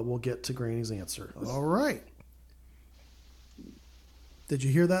 but we'll get to Granny's answer. All right. Did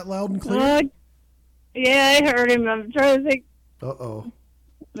you hear that loud and clear? Yeah, I heard him. I'm trying to think, Uh-oh.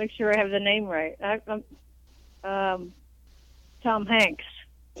 make sure I have the name right. Tom Hanks.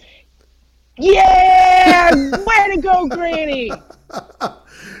 Yeah! Way to go, Granny!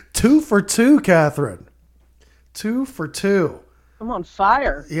 2 for 2, Catherine. 2 for 2. I'm on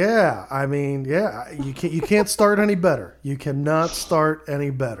fire. Yeah, I mean, yeah, you can't start any better. You cannot start any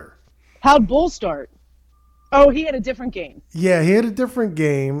better. How'd Bull start? Oh, he had a different game. Yeah, he had a different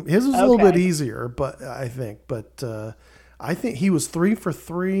game. His was a little bit Okay. easier, but I think he was 3 for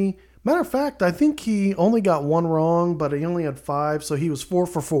 3. Matter of fact, I think he only got 1 wrong, but he only had 5, so he was 4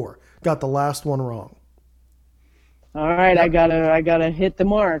 for 4. Got the last one wrong. All right, I gotta hit the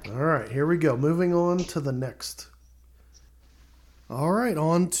mark. All right, here we go. Moving on to the next. All right,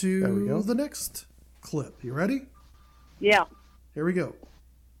 on to the next clip. You ready? Yeah. Here we go.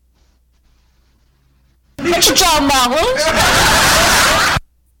 What you talking about, huh?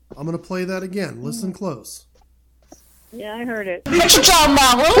 I'm going to play that again. Listen close. Yeah, I heard it. What you talking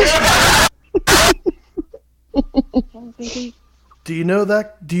about, huh? Do you know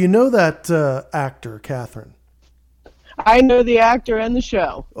that actor, Catherine? I know the actor and the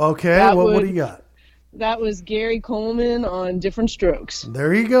show. Okay, what do you got? That was Gary Coleman on Different Strokes.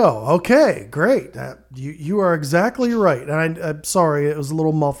 There you go. Okay, great. You are exactly right. And I'm sorry, it was a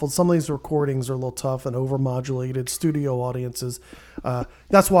little muffled. Some of these recordings are a little tough and overmodulated. Studio audiences.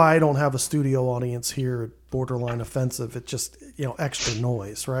 That's why I don't have a studio audience here at Borderline Offensive. It's just extra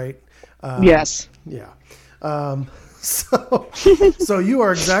noise, right? Yes. Yeah. So you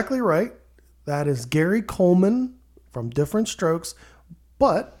are exactly right. That is Gary Coleman from Different Strokes.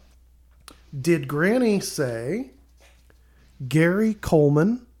 But did Granny say Gary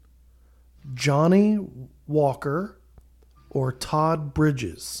Coleman, Johnny Walker, or Todd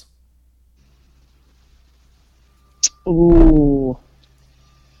Bridges? Ooh.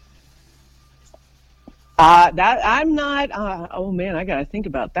 I'm not. Oh man, I gotta think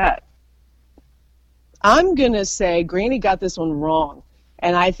about that. I'm gonna say Granny got this one wrong,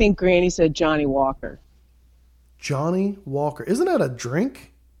 And I think Granny said Johnny Walker. Johnny Walker. Isn't that a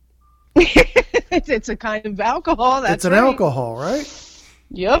drink? It's a kind of alcohol. That's It's an right. alcohol, right?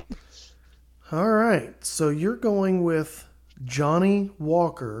 Yep. All right. So you're going with Johnny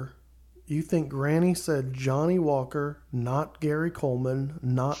Walker. You think Granny said Johnny Walker, not Gary Coleman,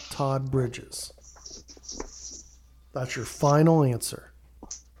 not Todd Bridges. That's your final answer.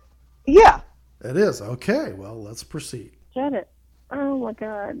 Yeah. It is. Okay. Well, let's proceed. Is that it? Oh my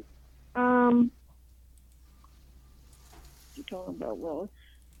God. You're talking about Willis.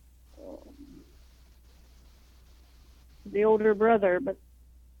 The older brother, but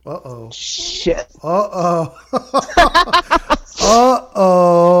Uh-oh. Shit. Uh-oh.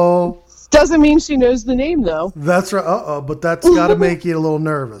 Uh-oh. Doesn't mean she knows the name, though. That's right. Uh-oh. But that's got to make you a little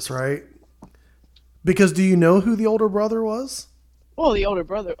nervous, right? Because do you know who the older brother was? Oh, the older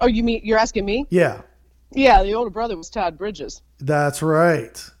brother. Oh, you mean you're asking me? Yeah. Yeah, the older brother was Todd Bridges. That's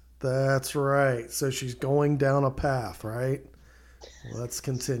right. That's right. So she's going down a path, right? Let's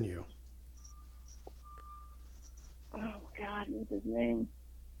continue. oh God, what's his name?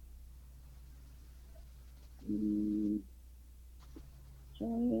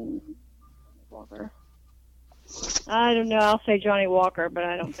 Johnny Walker. I don't know. I'll say Johnny Walker, but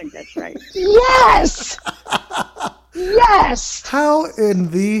I don't think that's right. Yes! Yes! How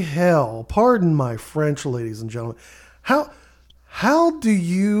in the hell, pardon my French, ladies and gentlemen, how do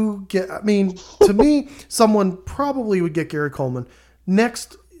you get, I mean, to me, someone probably would get Gary Coleman.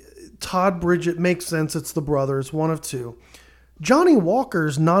 Next, Todd Bridget makes sense. It's the brothers, one of two. Johnny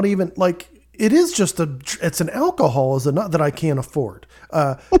Walker's not even, like, it is just it's an alcohol is not that I can't afford.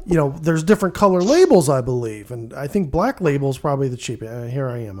 There's different color labels, I believe. And I think black label is probably the cheapest. Here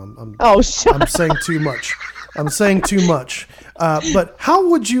I am. Oh, shut I'm saying too much. But how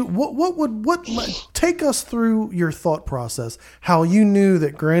would you, take us through your thought process, how you knew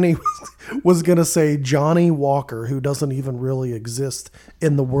that Granny was going to say Johnny Walker, who doesn't even really exist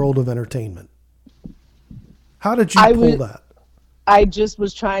in the world of entertainment. How did you pull that? I just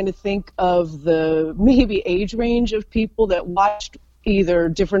was trying to think of the maybe age range of people that watched either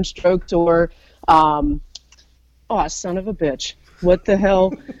Different Strokes or, son of a bitch. What the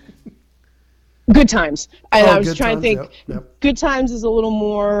hell? Good Times. And I was trying to think, yep. Good Times is a little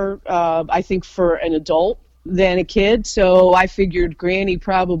more, I think, for an adult than a kid. So I figured Granny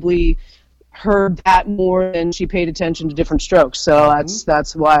probably heard that more than she paid attention to Different Strokes. So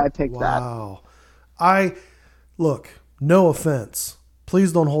that's why I picked that. Wow. Look, no offense.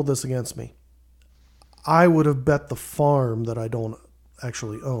 Please don't hold this against me. I would have bet the farm that I don't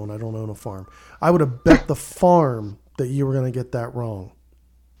actually own. I don't own a farm. I would have bet the farm that you were going to get that wrong.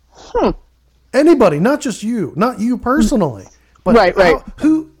 Anybody, not just you, not you personally, but right.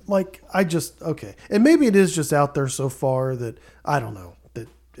 Okay. And maybe it is just out there so far that I don't know that,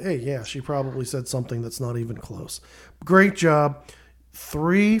 hey, yeah, she probably said something that's not even close. Great job.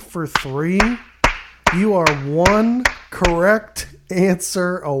 3 for 3. You are one correct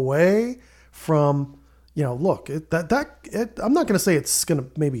answer away from, look, I'm not going to say it's going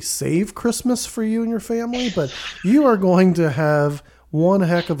to maybe save Christmas for you and your family, but you are going to have one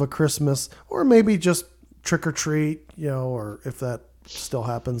heck of a Christmas, or maybe just trick or treat, or if that still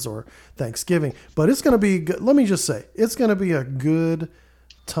happens, or Thanksgiving. But it's going to be good. Let me just say, it's going to be a good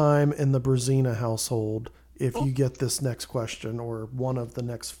time in the Brzezina household if you get this next question or one of the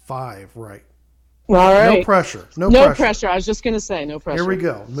next 5 right. All right. No pressure. No pressure. I was just going to say, no pressure. Here we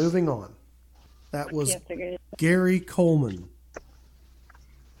go. Moving on. That was Gary Coleman.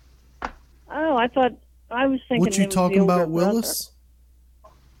 Oh, I was thinking. What you it was talking the older about, Willis?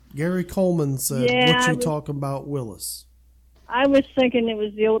 Gary Coleman said, what you talking about, Willis? I was thinking it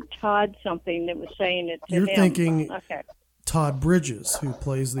was the old Todd something that was saying it to him. You're thinking okay. Todd Bridges, who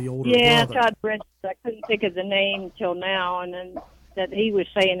plays the older Yeah, brother. Todd Bridges. I couldn't think of the name till now, and then that he was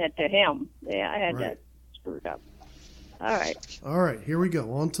saying it to him. Yeah, I had that screwed up. All right. Here we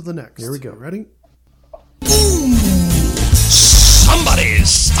go. On to the next. Here we go. Ready? Somebody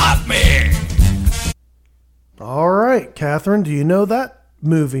stop me! All right, Catherine, do you know that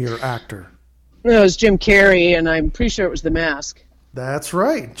movie or actor? No, it was Jim Carrey, and I'm pretty sure it was The Mask. That's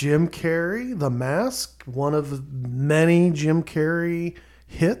right. Jim Carrey, The Mask, one of many Jim Carrey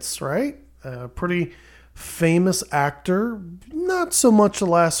hits, right? Pretty famous actor. Not so much the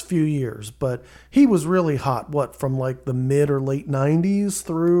last few years, but he was really hot, from like the mid or late 90s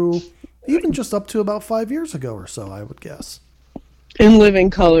through even just up to about 5 years ago or so, I would guess. In Living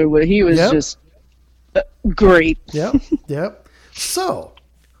Color, he was just great. Yep. So,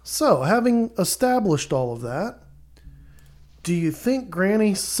 having established all of that, do you think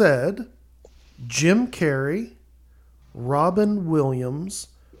Granny said Jim Carrey Robin Williams,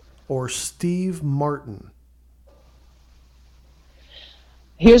 or Steve Martin?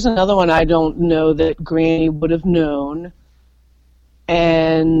 Here's another one I don't know that Granny would have known.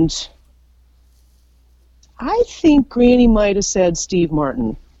 And I think Granny might have said Steve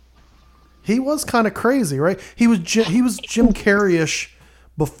Martin. He was kind of crazy, right? He was Jim Carrey-ish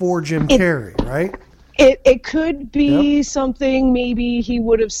before Jim Carrey, right? It could be something maybe he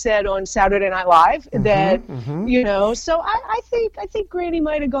would have said on Saturday Night Live that you know. So I think Granny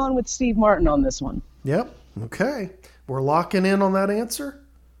might have gone with Steve Martin on this one. Yep. Okay. We're locking in on that answer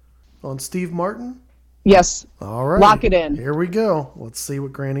on Steve Martin. Yes. All right. Lock it in. Here we go. Let's see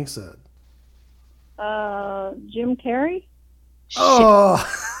what Granny said. Jim Carrey? Oh.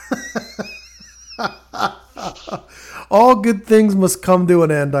 All good things must come to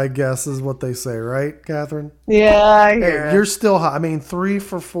an end, I guess, is what they say, right, Catherine? Yeah, I hear Hey, it. you're still high. I mean, 3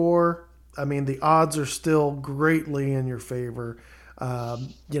 for 4. I mean, the odds are still greatly in your favor.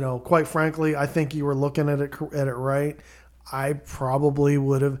 Quite frankly, I think you were looking at it right. I probably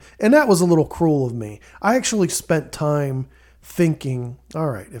would have, and that was a little cruel of me. I actually spent time thinking, all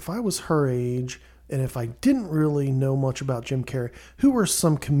right, if I was her age and if I didn't really know much about Jim Carrey, who were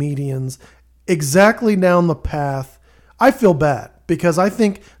some comedians exactly down the path? I feel bad because I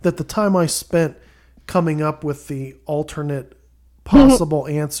think that the time I spent coming up with the alternate possible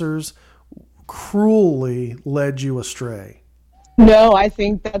answers cruelly led you astray. No, I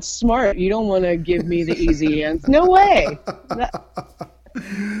think that's smart. You don't want to give me the easy answer. No way.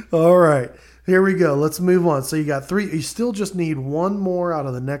 All right, here we go. Let's move on. So you got 3. You still just need 1 more out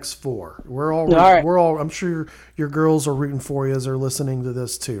of the next 4. All right. I'm sure your girls are rooting for you as they're listening to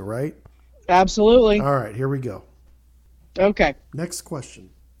this too, right? Absolutely. All right, here we go. Okay. Next question.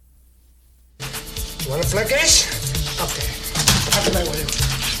 You want to play games? Okay. I'll play with you.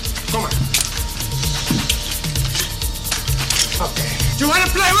 Come on. Okay. You want to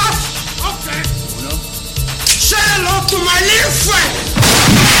play rough? Okay. Uno. Say hello to my little friend.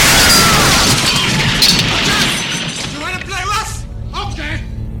 Okay. You want to play rough? Okay.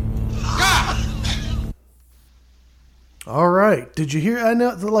 Yeah. All right. Did you hear? I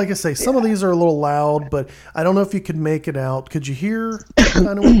know, like I say, some of these are a little loud, but I don't know if you could make it out. Could you hear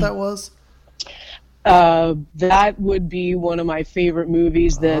kind of what that was? That would be one of my favorite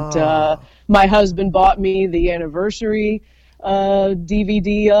movies that my husband bought me the anniversary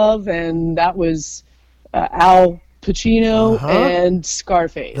DVD of, and that was Al Pacino and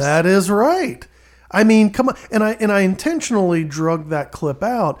Scarface. That is right. I mean, come on, and I intentionally drug that clip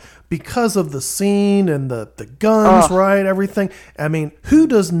out because of the scene and the guns, right? Everything. I mean, who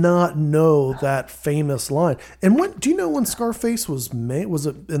does not know that famous line? And do you know when Scarface was made? Was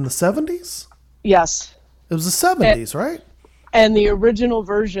it in the 70s? Yes. It was the 70s, right? And the original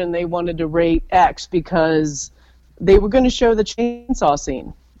version, they wanted to rate X because they were going to show the chainsaw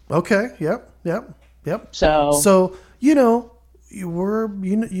scene. Okay. Yep. So you know, you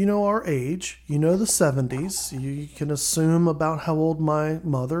know our age. You know the 70s. You can assume about how old my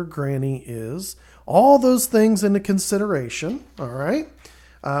mother, Granny, is. All those things into consideration. All right.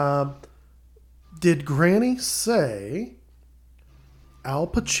 Did Granny say Al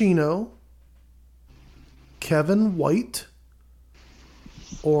Pacino, Kevin White,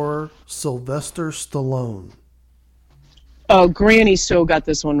 or Sylvester Stallone? Oh, Granny so got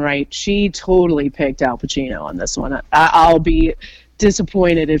this one right. She totally picked Al Pacino on this one. I'll be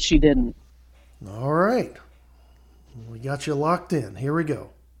disappointed if she didn't. All right. We got you locked in. Here we go.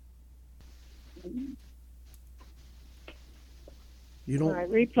 You don't. All right,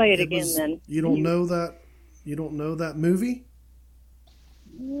 replay it again then. You don't know that. You don't know that movie.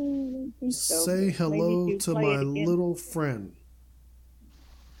 I don't think so, Say but hello maybe to play my it again. little friend.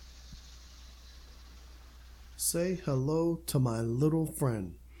 Say hello to my little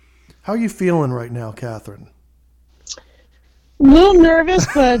friend. How are you feeling right now, Catherine? A little nervous,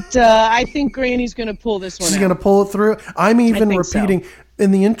 but I think Granny's going to pull this one She's out. going to pull it through. I'm even think so. repeating,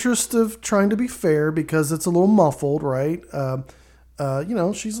 in the interest of trying to be fair, because it's a little muffled, right?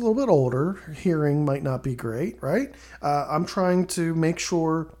 She's a little bit older. Her hearing might not be great, right? I'm trying to make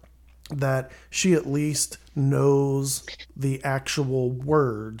sure that she at least knows the actual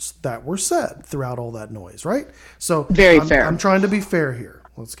words that were said throughout all that noise, right? So Very fair. I'm trying to be fair here.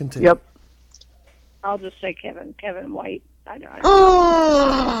 Let's continue. Yep. I'll just say Kevin White. I don't know.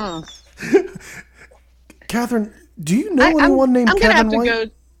 Oh! Catherine, do you know anyone named Kevin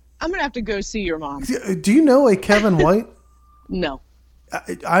White? I'm going to have to go see your mom. Do you know a Kevin White? No.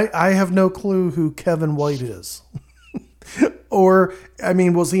 I have no clue who Kevin White is. Or, I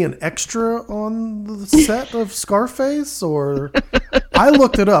mean, was he an extra on the set of Scarface? Or I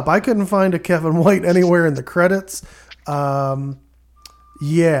looked it up. I couldn't find a Kevin White anywhere in the credits. Yeah,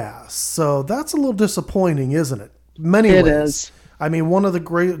 so that's a little disappointing, isn't it? Many It ways. is. I mean,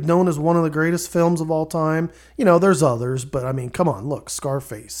 known as one of the greatest films of all time. You know, there's others, but I mean, come on, look,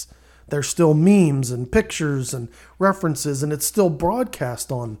 Scarface. There's still memes and pictures and references, and it's still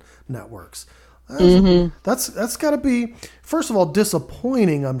broadcast on networks. That's got to be, first of all,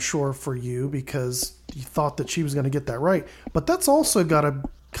 disappointing, I'm sure, for you because you thought that she was going to get that right. But that's also got to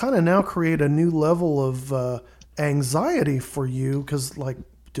kind of now create a new level of anxiety for you because, like,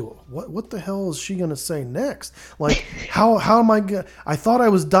 what the hell is she going to say next? Like, how am I going to... I thought I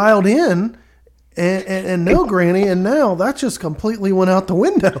was dialed in and no, Granny, and now that just completely went out the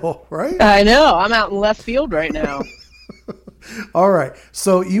window, right? I know. I'm out in left field right now. All right.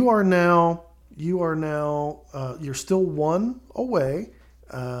 So you're still one away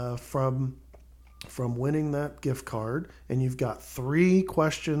from winning that gift card, and you've got 3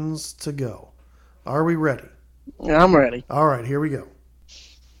 questions to go. Are we ready? I'm ready. All right, here we go.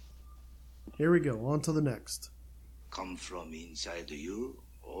 Here we go. On to the next. Come from inside you,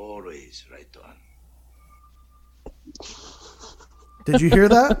 always right on. Did you hear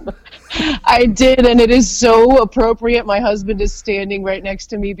that? I did, and it is so appropriate. My husband is standing right next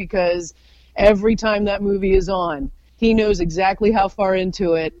to me because every time that movie is on, he knows exactly how far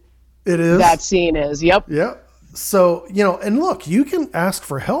into it It is. that scene is. Yep. Yep. So, and look, you can ask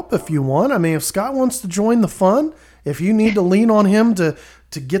for help if you want. I mean, if Scott wants to join the fun, if you need to lean on him to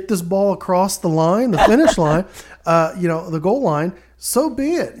get this ball across the line, the finish line, the goal line, so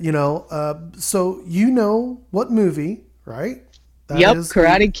be it, So you know what movie, right? Yep,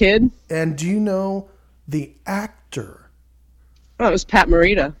 Karate Kid. And do you know the actor? Oh, it was Pat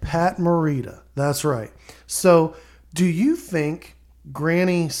Morita. Pat Morita. That's right. So do you think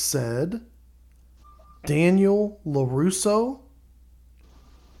Granny said Daniel LaRusso,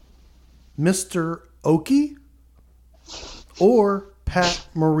 Mr. Oki, or Pat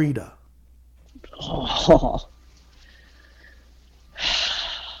Morita?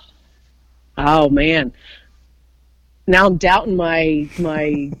 Oh man. Now I'm doubting my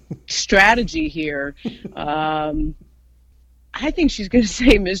strategy here. I think she's going to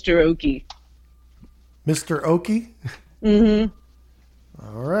say Mr. Oki. Mr. Oki? Mm-hmm.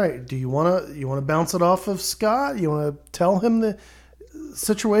 All right. Do you want to bounce it off of Scott? You want to tell him the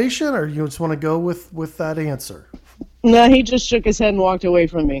situation, or you just want to go with that answer? No, he just shook his head and walked away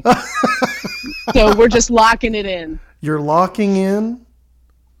from me. So we're just locking it in. You're locking in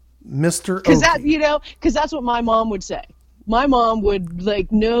Mr. Oki. Because that's what my mom would say. My mom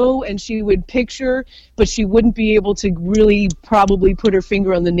would know, and she would picture, but she wouldn't be able to really probably put her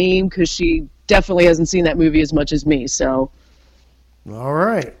finger on the name because she definitely hasn't seen that movie as much as me. So, all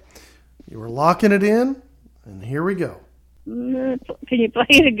right, you were locking it in, and here we go. Can you play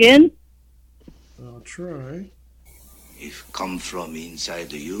it again? I'll try. If come from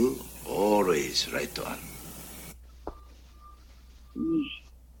inside you, always right on.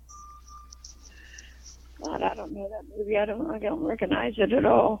 God, I don't know that movie. I don't recognize it at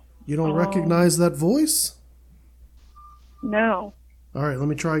all. You don't recognize that voice? No. All right, let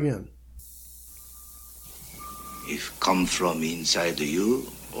me try again. If come from inside you,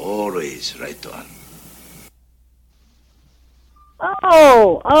 always right on.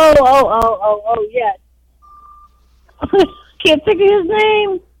 Oh, yes. Can't think of his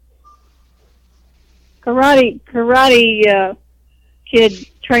name. Karate Kid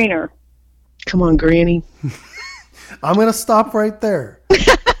trainer. come on, Granny. I'm going to stop right there.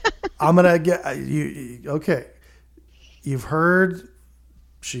 I'm going to get you. Okay. You've heard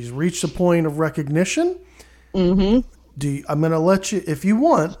she's reached a point of recognition. Mm-hmm. I'm going to let you, if you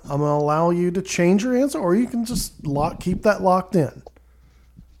want, I'm going to allow you to change your answer, or you can just keep that locked in.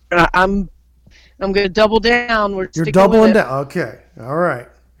 I'm going to double down. You're doubling down. Okay. All right.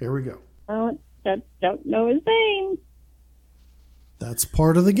 Here we go. I don't know his name. That's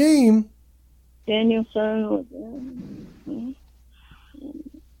part of the game. Danielson.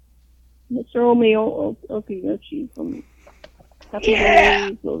 Mr. Romeo Okiyoshi from Happy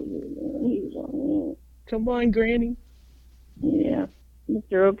Days. He was on Come on, Granny. Yeah,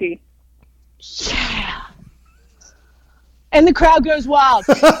 Mr. Oki. Yeah. And the crowd goes wild.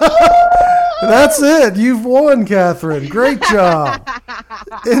 That's it. You've won, Catherine. Great job.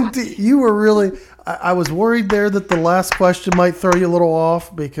 Indeed, you were really... I was worried there that the last question might throw you a little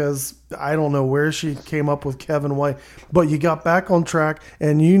off because I don't know where she came up with Kevin White. But you got back on track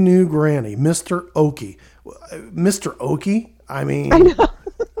and you knew Granny, Mr. Oki. Mr. Oki? I mean,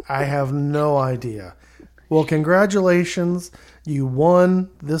 I have no idea. Well, congratulations. You won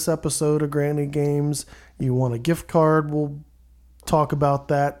this episode of Granny Games. You won a gift card. We'll talk about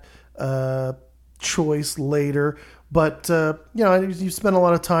that choice later. But, you spent a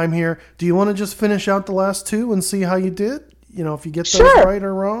lot of time here. Do you want to just finish out the last two and see how you did? If you get those Sure. right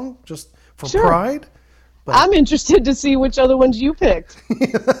or wrong, just for Sure. pride? I'm interested to see which other ones you picked.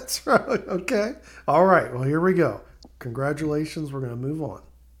 Yeah, that's right. Okay. All right. Well, here we go. Congratulations. We're going to move on.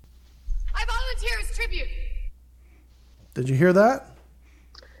 I volunteer as tribute. Did you hear that?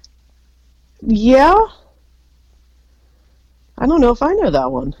 Yeah. I don't know if I know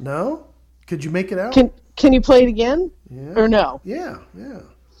that one. No? Could you make it out? Can you play it again? Yeah. Or no? Yeah. Let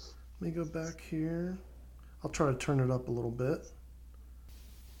me go back here. I'll try to turn it up a little bit.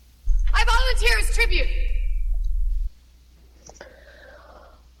 I volunteer as tribute.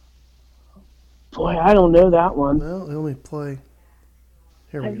 Boy, I don't know that one. Well, let me play.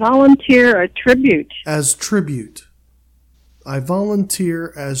 Here I we go. volunteer a tribute. As tribute. I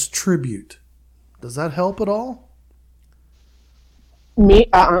volunteer as tribute. Does that help at all? Me?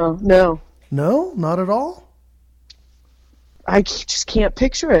 No. No, not at all. I just can't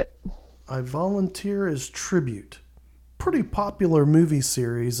picture it. I volunteer as tribute. Pretty popular movie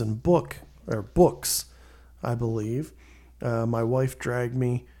series and books, I believe. My wife dragged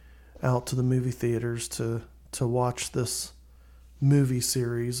me out to the movie theaters to watch this movie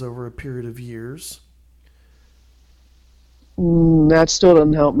series over a period of years. That still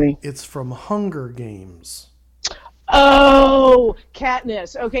doesn't help me. It's from Hunger Games. Oh,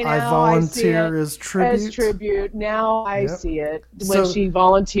 Katniss. Okay, now I volunteer I as see it. tribute. As tribute. Now I Yep. see it. When So- she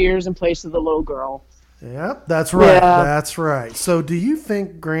volunteers in place of the little girl. Yep, that's right. Yeah. That's right. So do you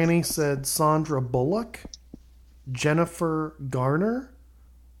think Granny said Sandra Bullock, Jennifer Garner,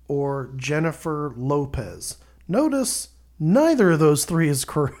 or Jennifer Lopez? Notice neither of those three is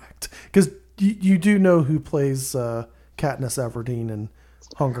correct, because you do know who plays Katniss Everdeen in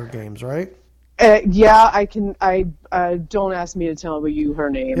Hunger Games, right? Yeah, I can. Don't ask me to tell you her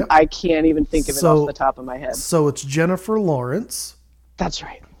name. Yep. I can't even think of it So- off the top of my head. So it's Jennifer Lawrence. That's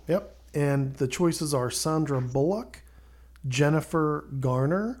right. Yep. And the choices are Sandra Bullock, Jennifer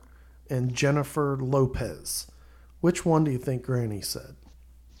Garner, and Jennifer Lopez. Which one do you think Granny said?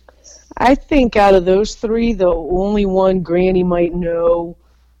 I think out of those three, the only one Granny might know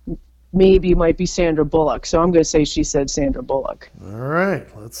maybe might be Sandra Bullock. So I'm going to say she said Sandra Bullock. All right,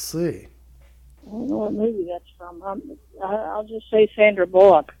 let's see. I don't know what movie that's from. I'll just say Sandra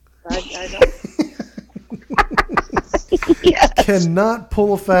Bullock. I don't. Cannot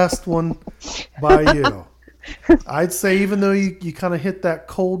pull a fast one by you. I'd say even though you kind of hit that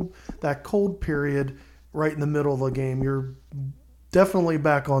cold period right in the middle of the game, you're definitely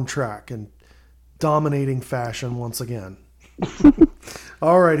back on track and dominating fashion once again.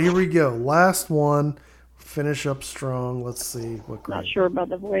 All right, here we go. Last one. Finish up strong. Let's see what Not grade. sure about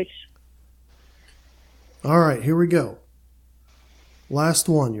the voice. All right, here we go. Last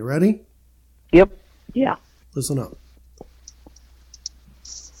one. You ready? Yep. Yeah. Listen up.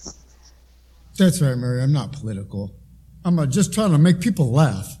 That's right, Mary. I'm not political. I'm just trying to make people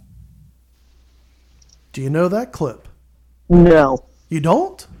laugh. Do you know that clip? No. You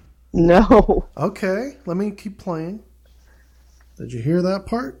don't? No. Okay, let me keep playing. Did you hear that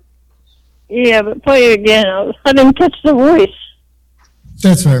part? Yeah, but play it again. I didn't catch the voice.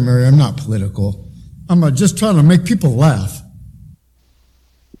 That's right, Mary. I'm not political. I'm just trying to make people laugh.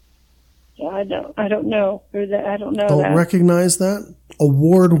 I don't know who that. I don't know Don't that. recognize that?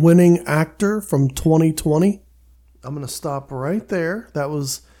 Award-winning actor from 2020. I'm going to stop right there. That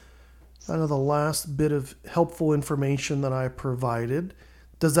was kind of the last bit of helpful information that I provided.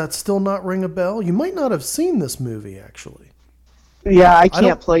 Does that still not ring a bell? You might not have seen this movie, actually. Yeah, I don't-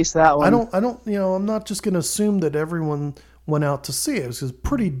 can't place that one. I don't, I'm not just going to assume that everyone went out to see it. It was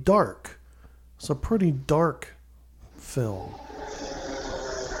pretty dark. It's a pretty dark film.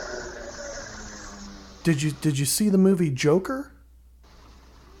 Did you see the movie Joker?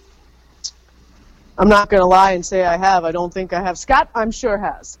 I'm not going to lie and say I have. I don't think I have. Scott, I'm sure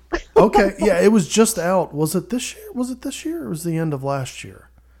has. Okay, yeah, it was just out. Was it this year? Was it this year or was it the end of last year?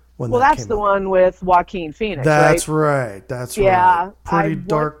 When Well, that that's came the out? one with Joaquin Phoenix, That's right? right. That's Yeah, right. Pretty I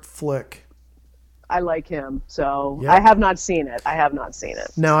dark flick. I like him. So Yeah. I have not seen it. I have not seen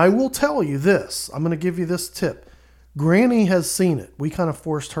it. Now, I will tell you this. I'm going to give you this tip. Granny has seen it. We kind of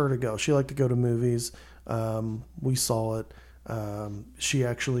forced her to go. She liked to go to movies. We saw it. She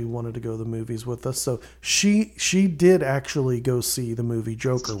actually wanted to go to the movies with us. So she did actually go see the movie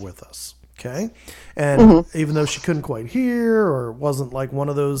Joker with us. Okay. And even though she couldn't quite hear or wasn't like one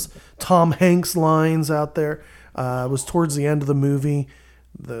of those Tom Hanks lines out there, it was towards the end of the movie.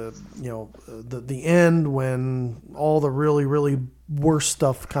 The end when all the really, really worst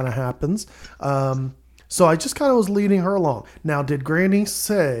stuff kind of happens. So I just kind of was leading her along. Now, did Granny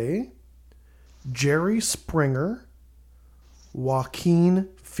say Jerry Springer Joaquin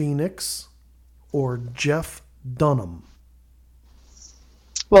Phoenix or Jeff Dunham?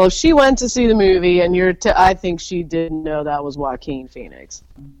 Well, if she went to see the movie, and I think she didn't know that was Joaquin Phoenix.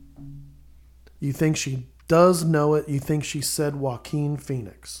 You think she does know it? You think she said Joaquin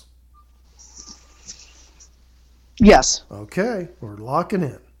Phoenix? Yes. Okay, we're locking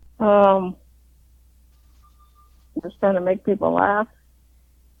in. Just trying to make people laugh.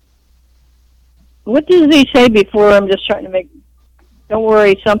 What does he say before? I'm just trying to make. Don't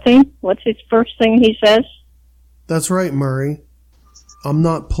worry, something. What's his first thing he says? That's right, Murray. I'm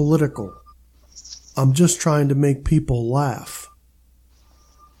not political. I'm just trying to make people laugh.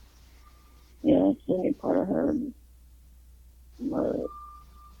 Yeah, that's the only part I heard.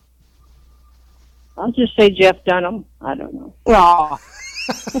 I'll just say Jeff Dunham. I don't know. Aw.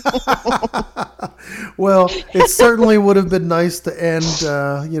 Well, it certainly would have been nice to end,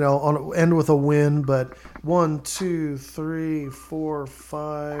 end with a win. But 1, 2, 3, 4,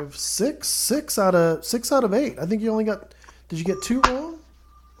 5, 6, 6 out of 8. I think you only got. Did you get 2 wrong?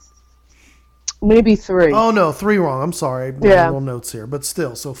 Maybe 3. Oh no, 3 wrong. I'm sorry. Yeah. Little notes here, but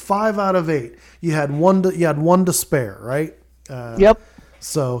still. So 5 out of 8. You had one to spare, right? Yep.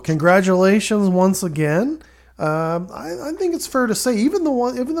 So congratulations once again. I think it's fair to say, even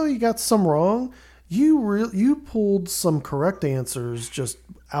though you got some wrong, you pulled some correct answers just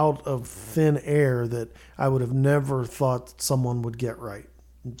out of thin air that I would have never thought someone would get right.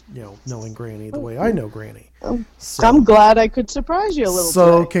 Knowing Granny the way I know Granny. So, I'm glad I could surprise you a little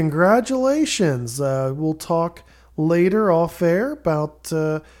so today. Congratulations. We'll talk later off air about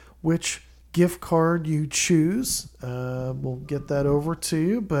which gift card you choose. We'll get that over to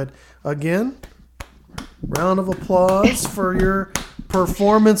you. But again, round of applause for your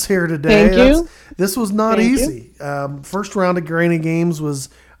performance here today. Thank you. This was not Thank easy. First round of Granny Games was,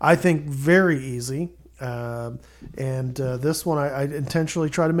 I think, very easy. And this one I intentionally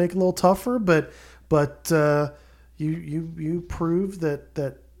try to make it a little tougher, but you proved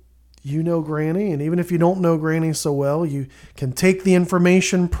that you know Granny, and even if you don't know Granny so well, you can take the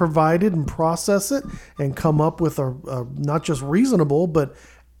information provided and process it and come up with a not just reasonable but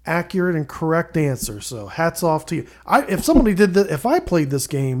accurate and correct answer. So hats off to you. If somebody did that, if I played this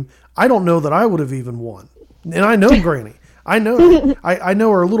game, I don't know that I would have even won. And I know Granny. I know I know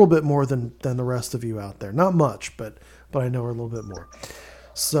her a little bit more than the rest of you out there. Not much, but I know her a little bit more.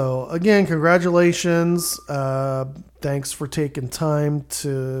 So again, congratulations. Thanks for taking time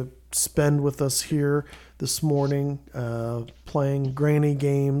to spend with us here this morning, playing Granny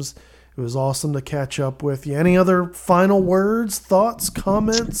Games. It was awesome to catch up with you. Any other final words, thoughts,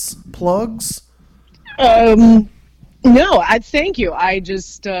 comments, plugs? No, I thank you. I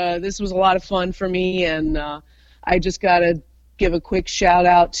just this was a lot of fun for me, and I just got to give a quick shout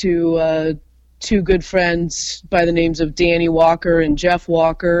out to 2 good friends by the names of Danny Walker and Jeff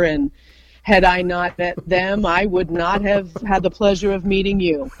Walker, and had I not met them, I would not have had the pleasure of meeting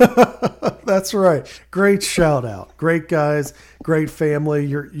you. That's right. Great shout out. Great guys, great family.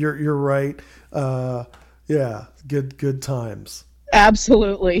 You're right. Yeah, good times.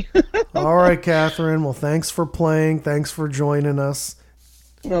 Absolutely. All right, Catherine. Well, thanks for playing. Thanks for joining us.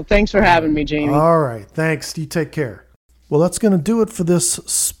 Well, thanks for having me, Jamie. All right. Thanks. You take care. Well, that's going to do it for this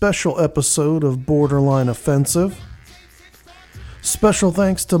special episode of Borderline Offensive. Special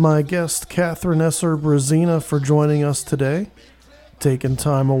thanks to my guest, Catherine Esser-Brazina, for joining us today, taking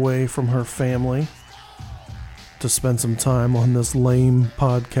time away from her family to spend some time on this lame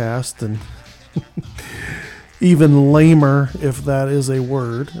podcast, and even lamer, if that is a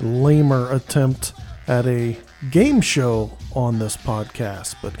word, lamer attempt at a game show on this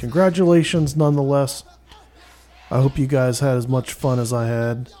podcast. But congratulations nonetheless. I hope you guys had as much fun as I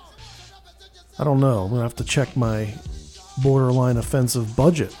had. I don't know. I'm going to have to check my Borderline Offensive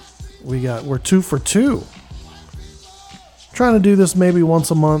budget. We're 2 for 2. Trying to do this maybe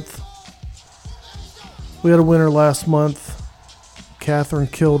once a month. We had a winner last month. Catherine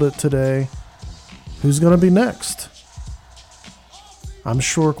killed it today. Who's going to be next? I'm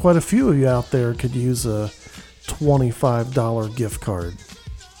sure quite a few of you out there could use a $25 gift card.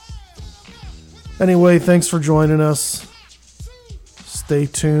 Anyway, thanks for joining us. Stay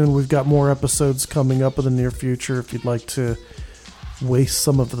tuned. We've got more episodes coming up in the near future. If you'd like to waste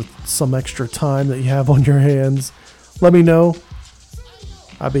some extra time that you have on your hands, let me know.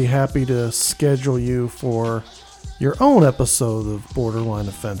 I'd be happy to schedule you for your own episode of Borderline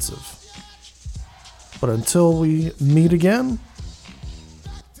Offensive. But until we meet again,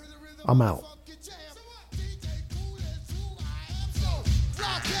 I'm out.